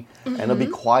eco-friendly, and it'll be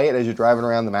quiet as you're driving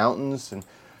around the mountains. And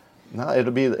no,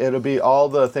 it'll be all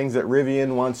the things that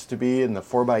Rivian wants to be and the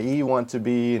 4xe want to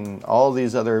be, and all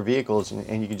these other vehicles,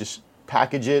 and you can just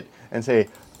package it and say,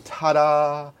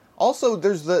 ta-da! Also,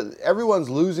 everyone's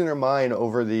losing their mind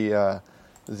over the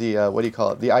what do you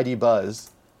call it? The ID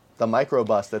Buzz, the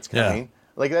microbus that's coming. Yeah.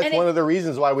 Like that's one of the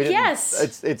reasons why we didn't.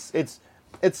 Yes.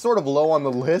 It's sort of low on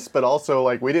the list, but also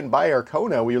like we didn't buy our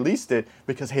Kona, we leased it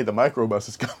because hey, the microbus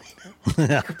is coming.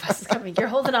 Microbus is coming. You're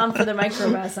holding on for the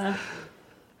microbus, huh?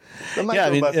 The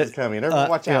microbus is coming. Everyone,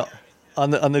 watch out.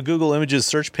 On the Google Images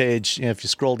search page, if you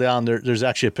scroll down, there's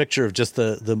actually a picture of just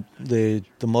the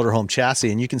motorhome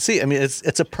chassis, and you can see. I mean,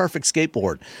 it's a perfect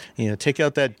skateboard. Take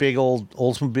out that big old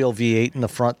Oldsmobile V8 in the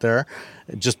front there,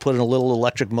 just put in a little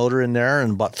electric motor in there,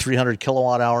 and about 300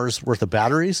 kilowatt hours worth of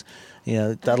batteries.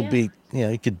 That'll be.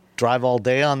 You could drive all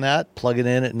day on that. Plug it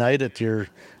in at night at your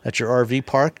RV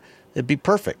park. It'd be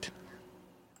perfect.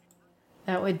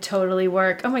 That would totally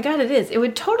work. Oh my God, it is. It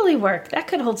would totally work. That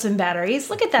could hold some batteries.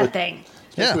 Look at that thing.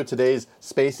 Especially with today's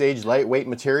space age lightweight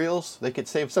materials, they could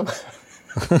save some.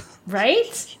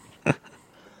 Right?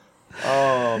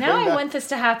 Now I want this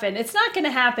to happen. It's not going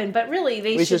to happen, but really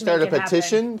they should start make a it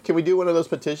petition. Happen. Can we do one of those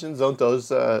petitions? Don't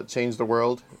those change the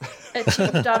world? A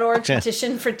cheap.org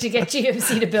petition to get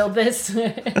GMC to build this.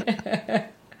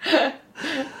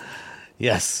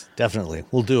 Yes, definitely.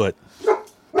 We'll do it.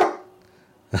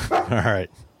 All right.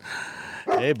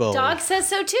 Hey, Bo. Dog says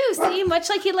so too. See, much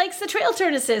like he likes the trail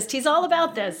turn assist. He's all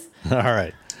about this. All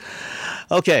right.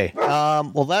 Okay.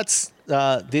 Well, that's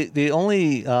the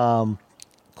only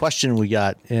question we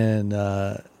got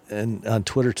on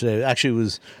Twitter today. Actually,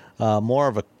 was more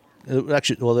of a.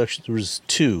 Actually, there was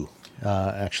two.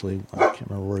 Actually, I can't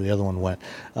remember where the other one went.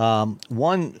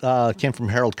 One came from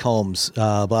Harold Combs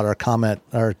about our comment,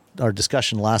 our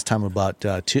discussion last time about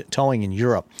towing in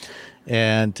Europe,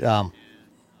 and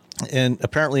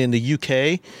apparently in the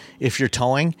UK, if you're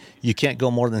towing, you can't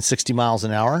go more than 60 miles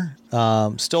an hour.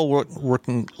 Still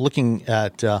looking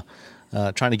at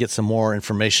trying to get some more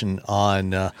information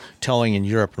on towing in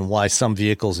Europe and why some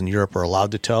vehicles in Europe are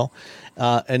allowed to tow.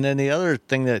 And then the other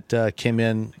thing that came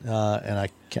in, and I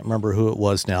can't remember who it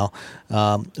was now,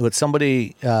 but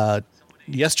somebody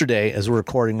yesterday, as we're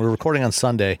recording on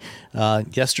Sunday.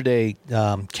 Yesterday,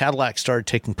 Cadillac started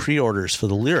taking pre-orders for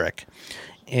the Lyriq,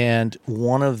 and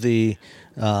one of the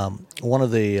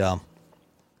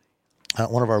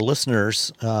one of our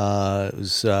listeners, it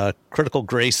was Critical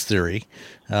Grace Theory,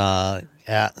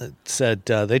 said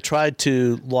they tried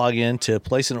to log in to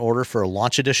place an order for a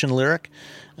launch edition Lyric,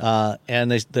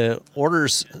 and the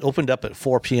orders opened up at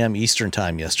 4 p.m. Eastern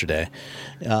time yesterday,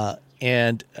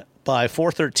 and by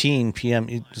 4:13 p.m.,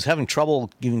 he was having trouble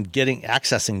even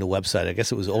accessing the website. I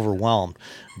guess it was overwhelmed.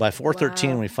 By 4:13,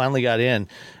 when we finally got in,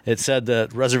 it said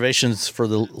that reservations for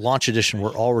the launch edition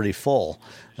were already full,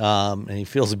 and he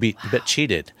feels a bit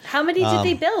cheated. How many did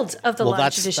they build of the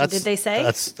launch edition? Did they say?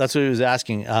 That's what he was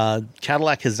asking.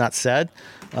 Cadillac has not said.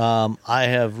 I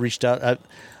have reached out.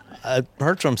 I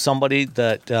heard from somebody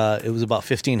that it was about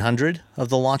 1,500 of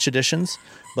the launch editions,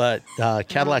 but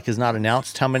Cadillac has not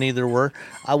announced how many there were.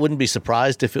 I wouldn't be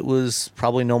surprised if it was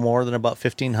probably no more than about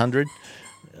 1,500,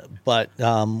 but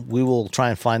we will try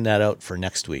and find that out for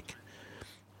next week.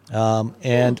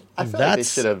 And I feel like they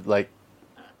should have, I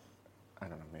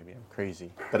don't know, maybe I'm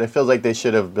crazy, but it feels like they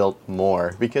should have built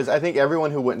more, because I think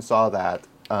everyone who went and saw that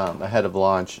ahead of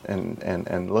launch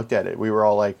and looked at it, we were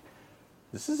all like,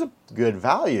 this is a good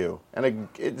value, and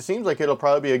it seems like it'll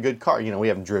probably be a good car. We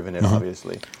haven't driven it,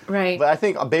 obviously. Right. But I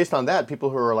think based on that, people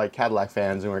who are like Cadillac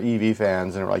fans and were EV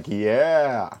fans and are like,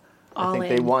 yeah. I think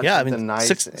they want something nice.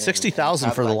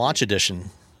 60,000 for the launch edition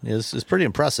is pretty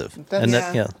impressive.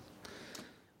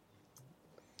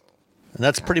 And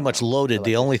that's pretty much loaded.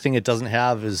 The only thing it doesn't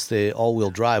have is the all-wheel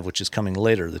drive, which is coming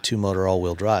later, the two-motor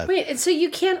all-wheel drive. Wait, and so you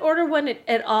can't order one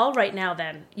at all right now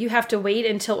then? You have to wait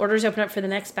until orders open up for the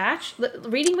next batch?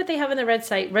 Reading what they have on the red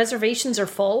site, reservations are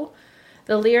full.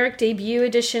 The Lyric Debut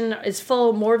Edition is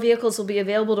full. More vehicles will be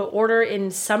available to order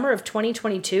in summer of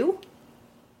 2022?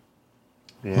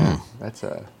 Yeah,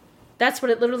 That's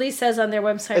what it literally says on their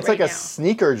website It's like a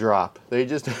sneaker drop. They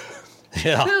just...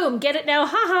 Yeah. Boom, get it now.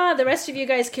 Haha, the rest of you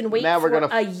guys can wait for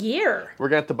a year. We're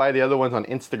going to have to buy the other ones on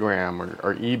Instagram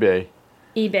or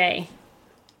eBay.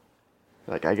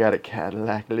 Like, I got a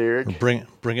Cadillac Lyric. Bring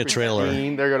a trailer.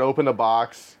 They're going to open the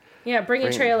box. Yeah, bring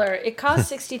a trailer. It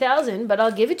costs $60,000, but I'll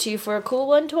give it to you for a cool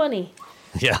 $120,000.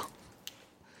 Yeah.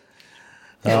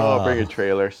 Bring a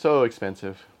trailer. So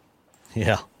expensive.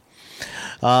 Yeah.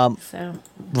 So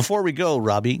before we go,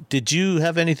 Robbie, did you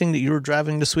have anything that you were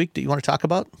driving this week that you want to talk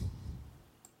about?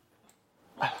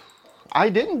 I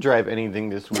didn't drive anything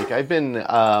this week. I've been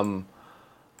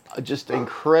just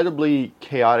incredibly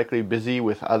chaotically busy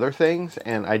with other things,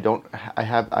 and I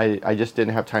just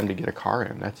didn't have time to get a car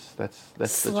in. That's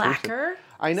slacker.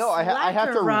 I know. I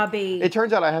have to. Robbie. It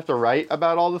turns out I have to write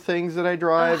about all the things that I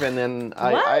drive, and then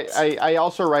I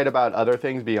also write about other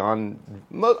things beyond.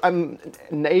 I'm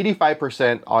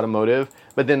 85% automotive,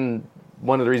 but then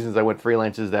one of the reasons I went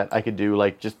freelance is that I could do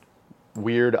just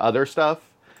weird other stuff.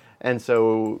 And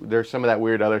so there's some of that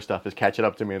weird other stuff is catching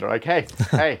up to me. They're like, hey,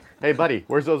 buddy,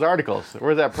 where's those articles?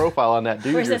 Where's that profile on that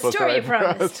dude? Where's that story you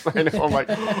promised? I know. I'm like,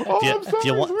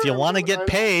 if you want to get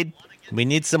paid, we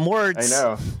need some words. I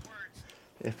know.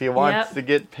 If he wants to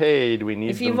get paid, we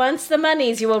need. If he wants the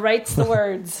monies, you will write the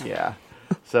words. Yeah.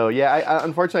 So yeah, I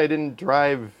unfortunately I didn't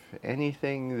drive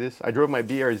anything I drove my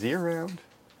BRZ around.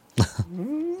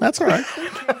 That's all right.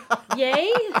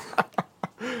 Yay.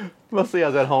 Mostly I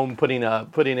was at home putting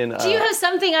in... Do you have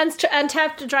something on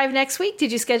tap to drive next week?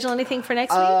 Did you schedule anything for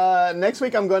next week? Next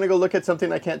week I'm going to go look at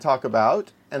something I can't talk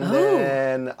about. And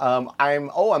then I'm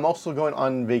also going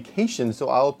on vacation, so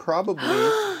I'll probably...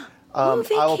 I'll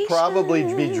probably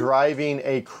be driving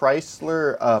a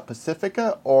Chrysler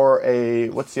Pacifica or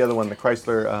what's the other one? The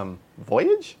Chrysler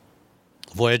Voyage?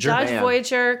 Voyager? Dodge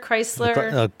Voyager,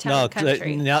 Chrysler, Town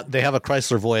Country. Now they have a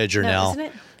Chrysler Voyager now. Isn't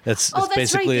it? It's that's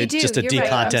basically right, just a You're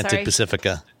decontented right.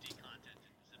 Pacifica.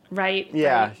 Right.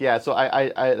 Yeah, right. yeah. So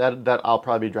that I'll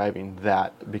probably be driving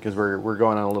that because we're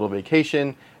going on a little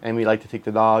vacation and we like to take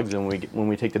the dogs, and when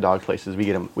we take the dog places we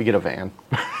get a van.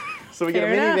 So we get a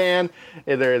minivan.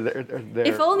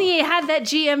 If only you had that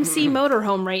GMC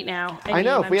motorhome right now. I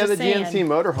know. If we had the GMC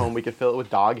motorhome, we could fill it with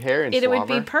dog hair and it would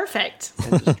be perfect.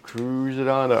 And just cruise it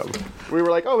on up. We were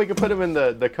like, we could put him in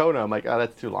the Kona. I'm like,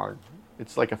 that's too long.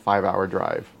 It's like a 5-hour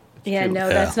drive.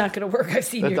 That's not going to work. I've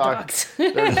seen your dogs.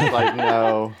 They're just like,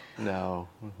 no.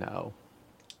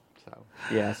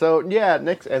 So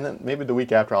next, and then maybe the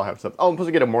week after I'll have something. I'm supposed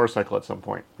to get a motorcycle at some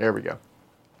point. There we go.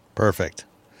 Perfect.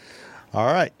 All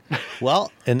right.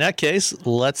 Well, in that case,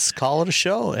 let's call it a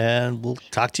show, and we'll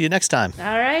talk to you next time.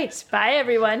 All right. Bye,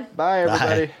 everyone. Bye,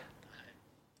 everybody. Bye.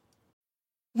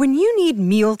 When you need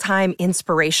mealtime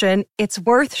inspiration, it's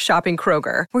worth shopping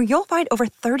Kroger, where you'll find over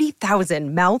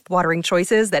 30,000 mouth-watering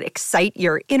choices that excite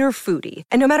your inner foodie.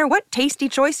 And no matter what tasty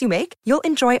choice you make, you'll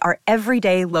enjoy our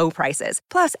everyday low prices,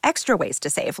 plus extra ways to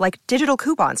save, like digital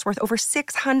coupons worth over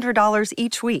 $600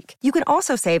 each week. You can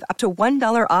also save up to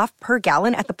 $1 off per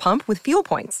gallon at the pump with fuel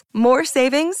points. More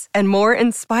savings and more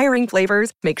inspiring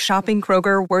flavors make shopping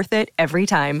Kroger worth it every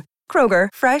time. Kroger,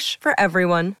 fresh for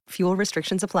everyone. Fuel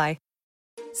restrictions apply.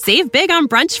 Save big on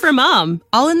brunch for mom,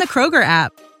 all in the Kroger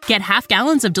app. Get half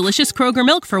gallons of delicious Kroger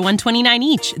milk for $1.29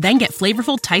 each. Then get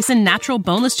flavorful Tyson natural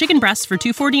boneless chicken breasts for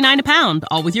 $2.49 a pound,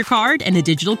 all with your card and a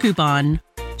digital coupon.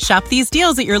 Shop these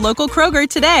deals at your local Kroger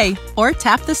today, or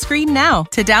tap the screen now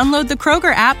to download the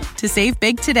Kroger app to save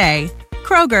big today.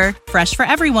 Kroger, fresh for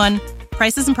everyone.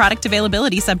 Prices and product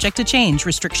availability subject to change.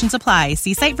 Restrictions apply.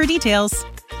 See site for details.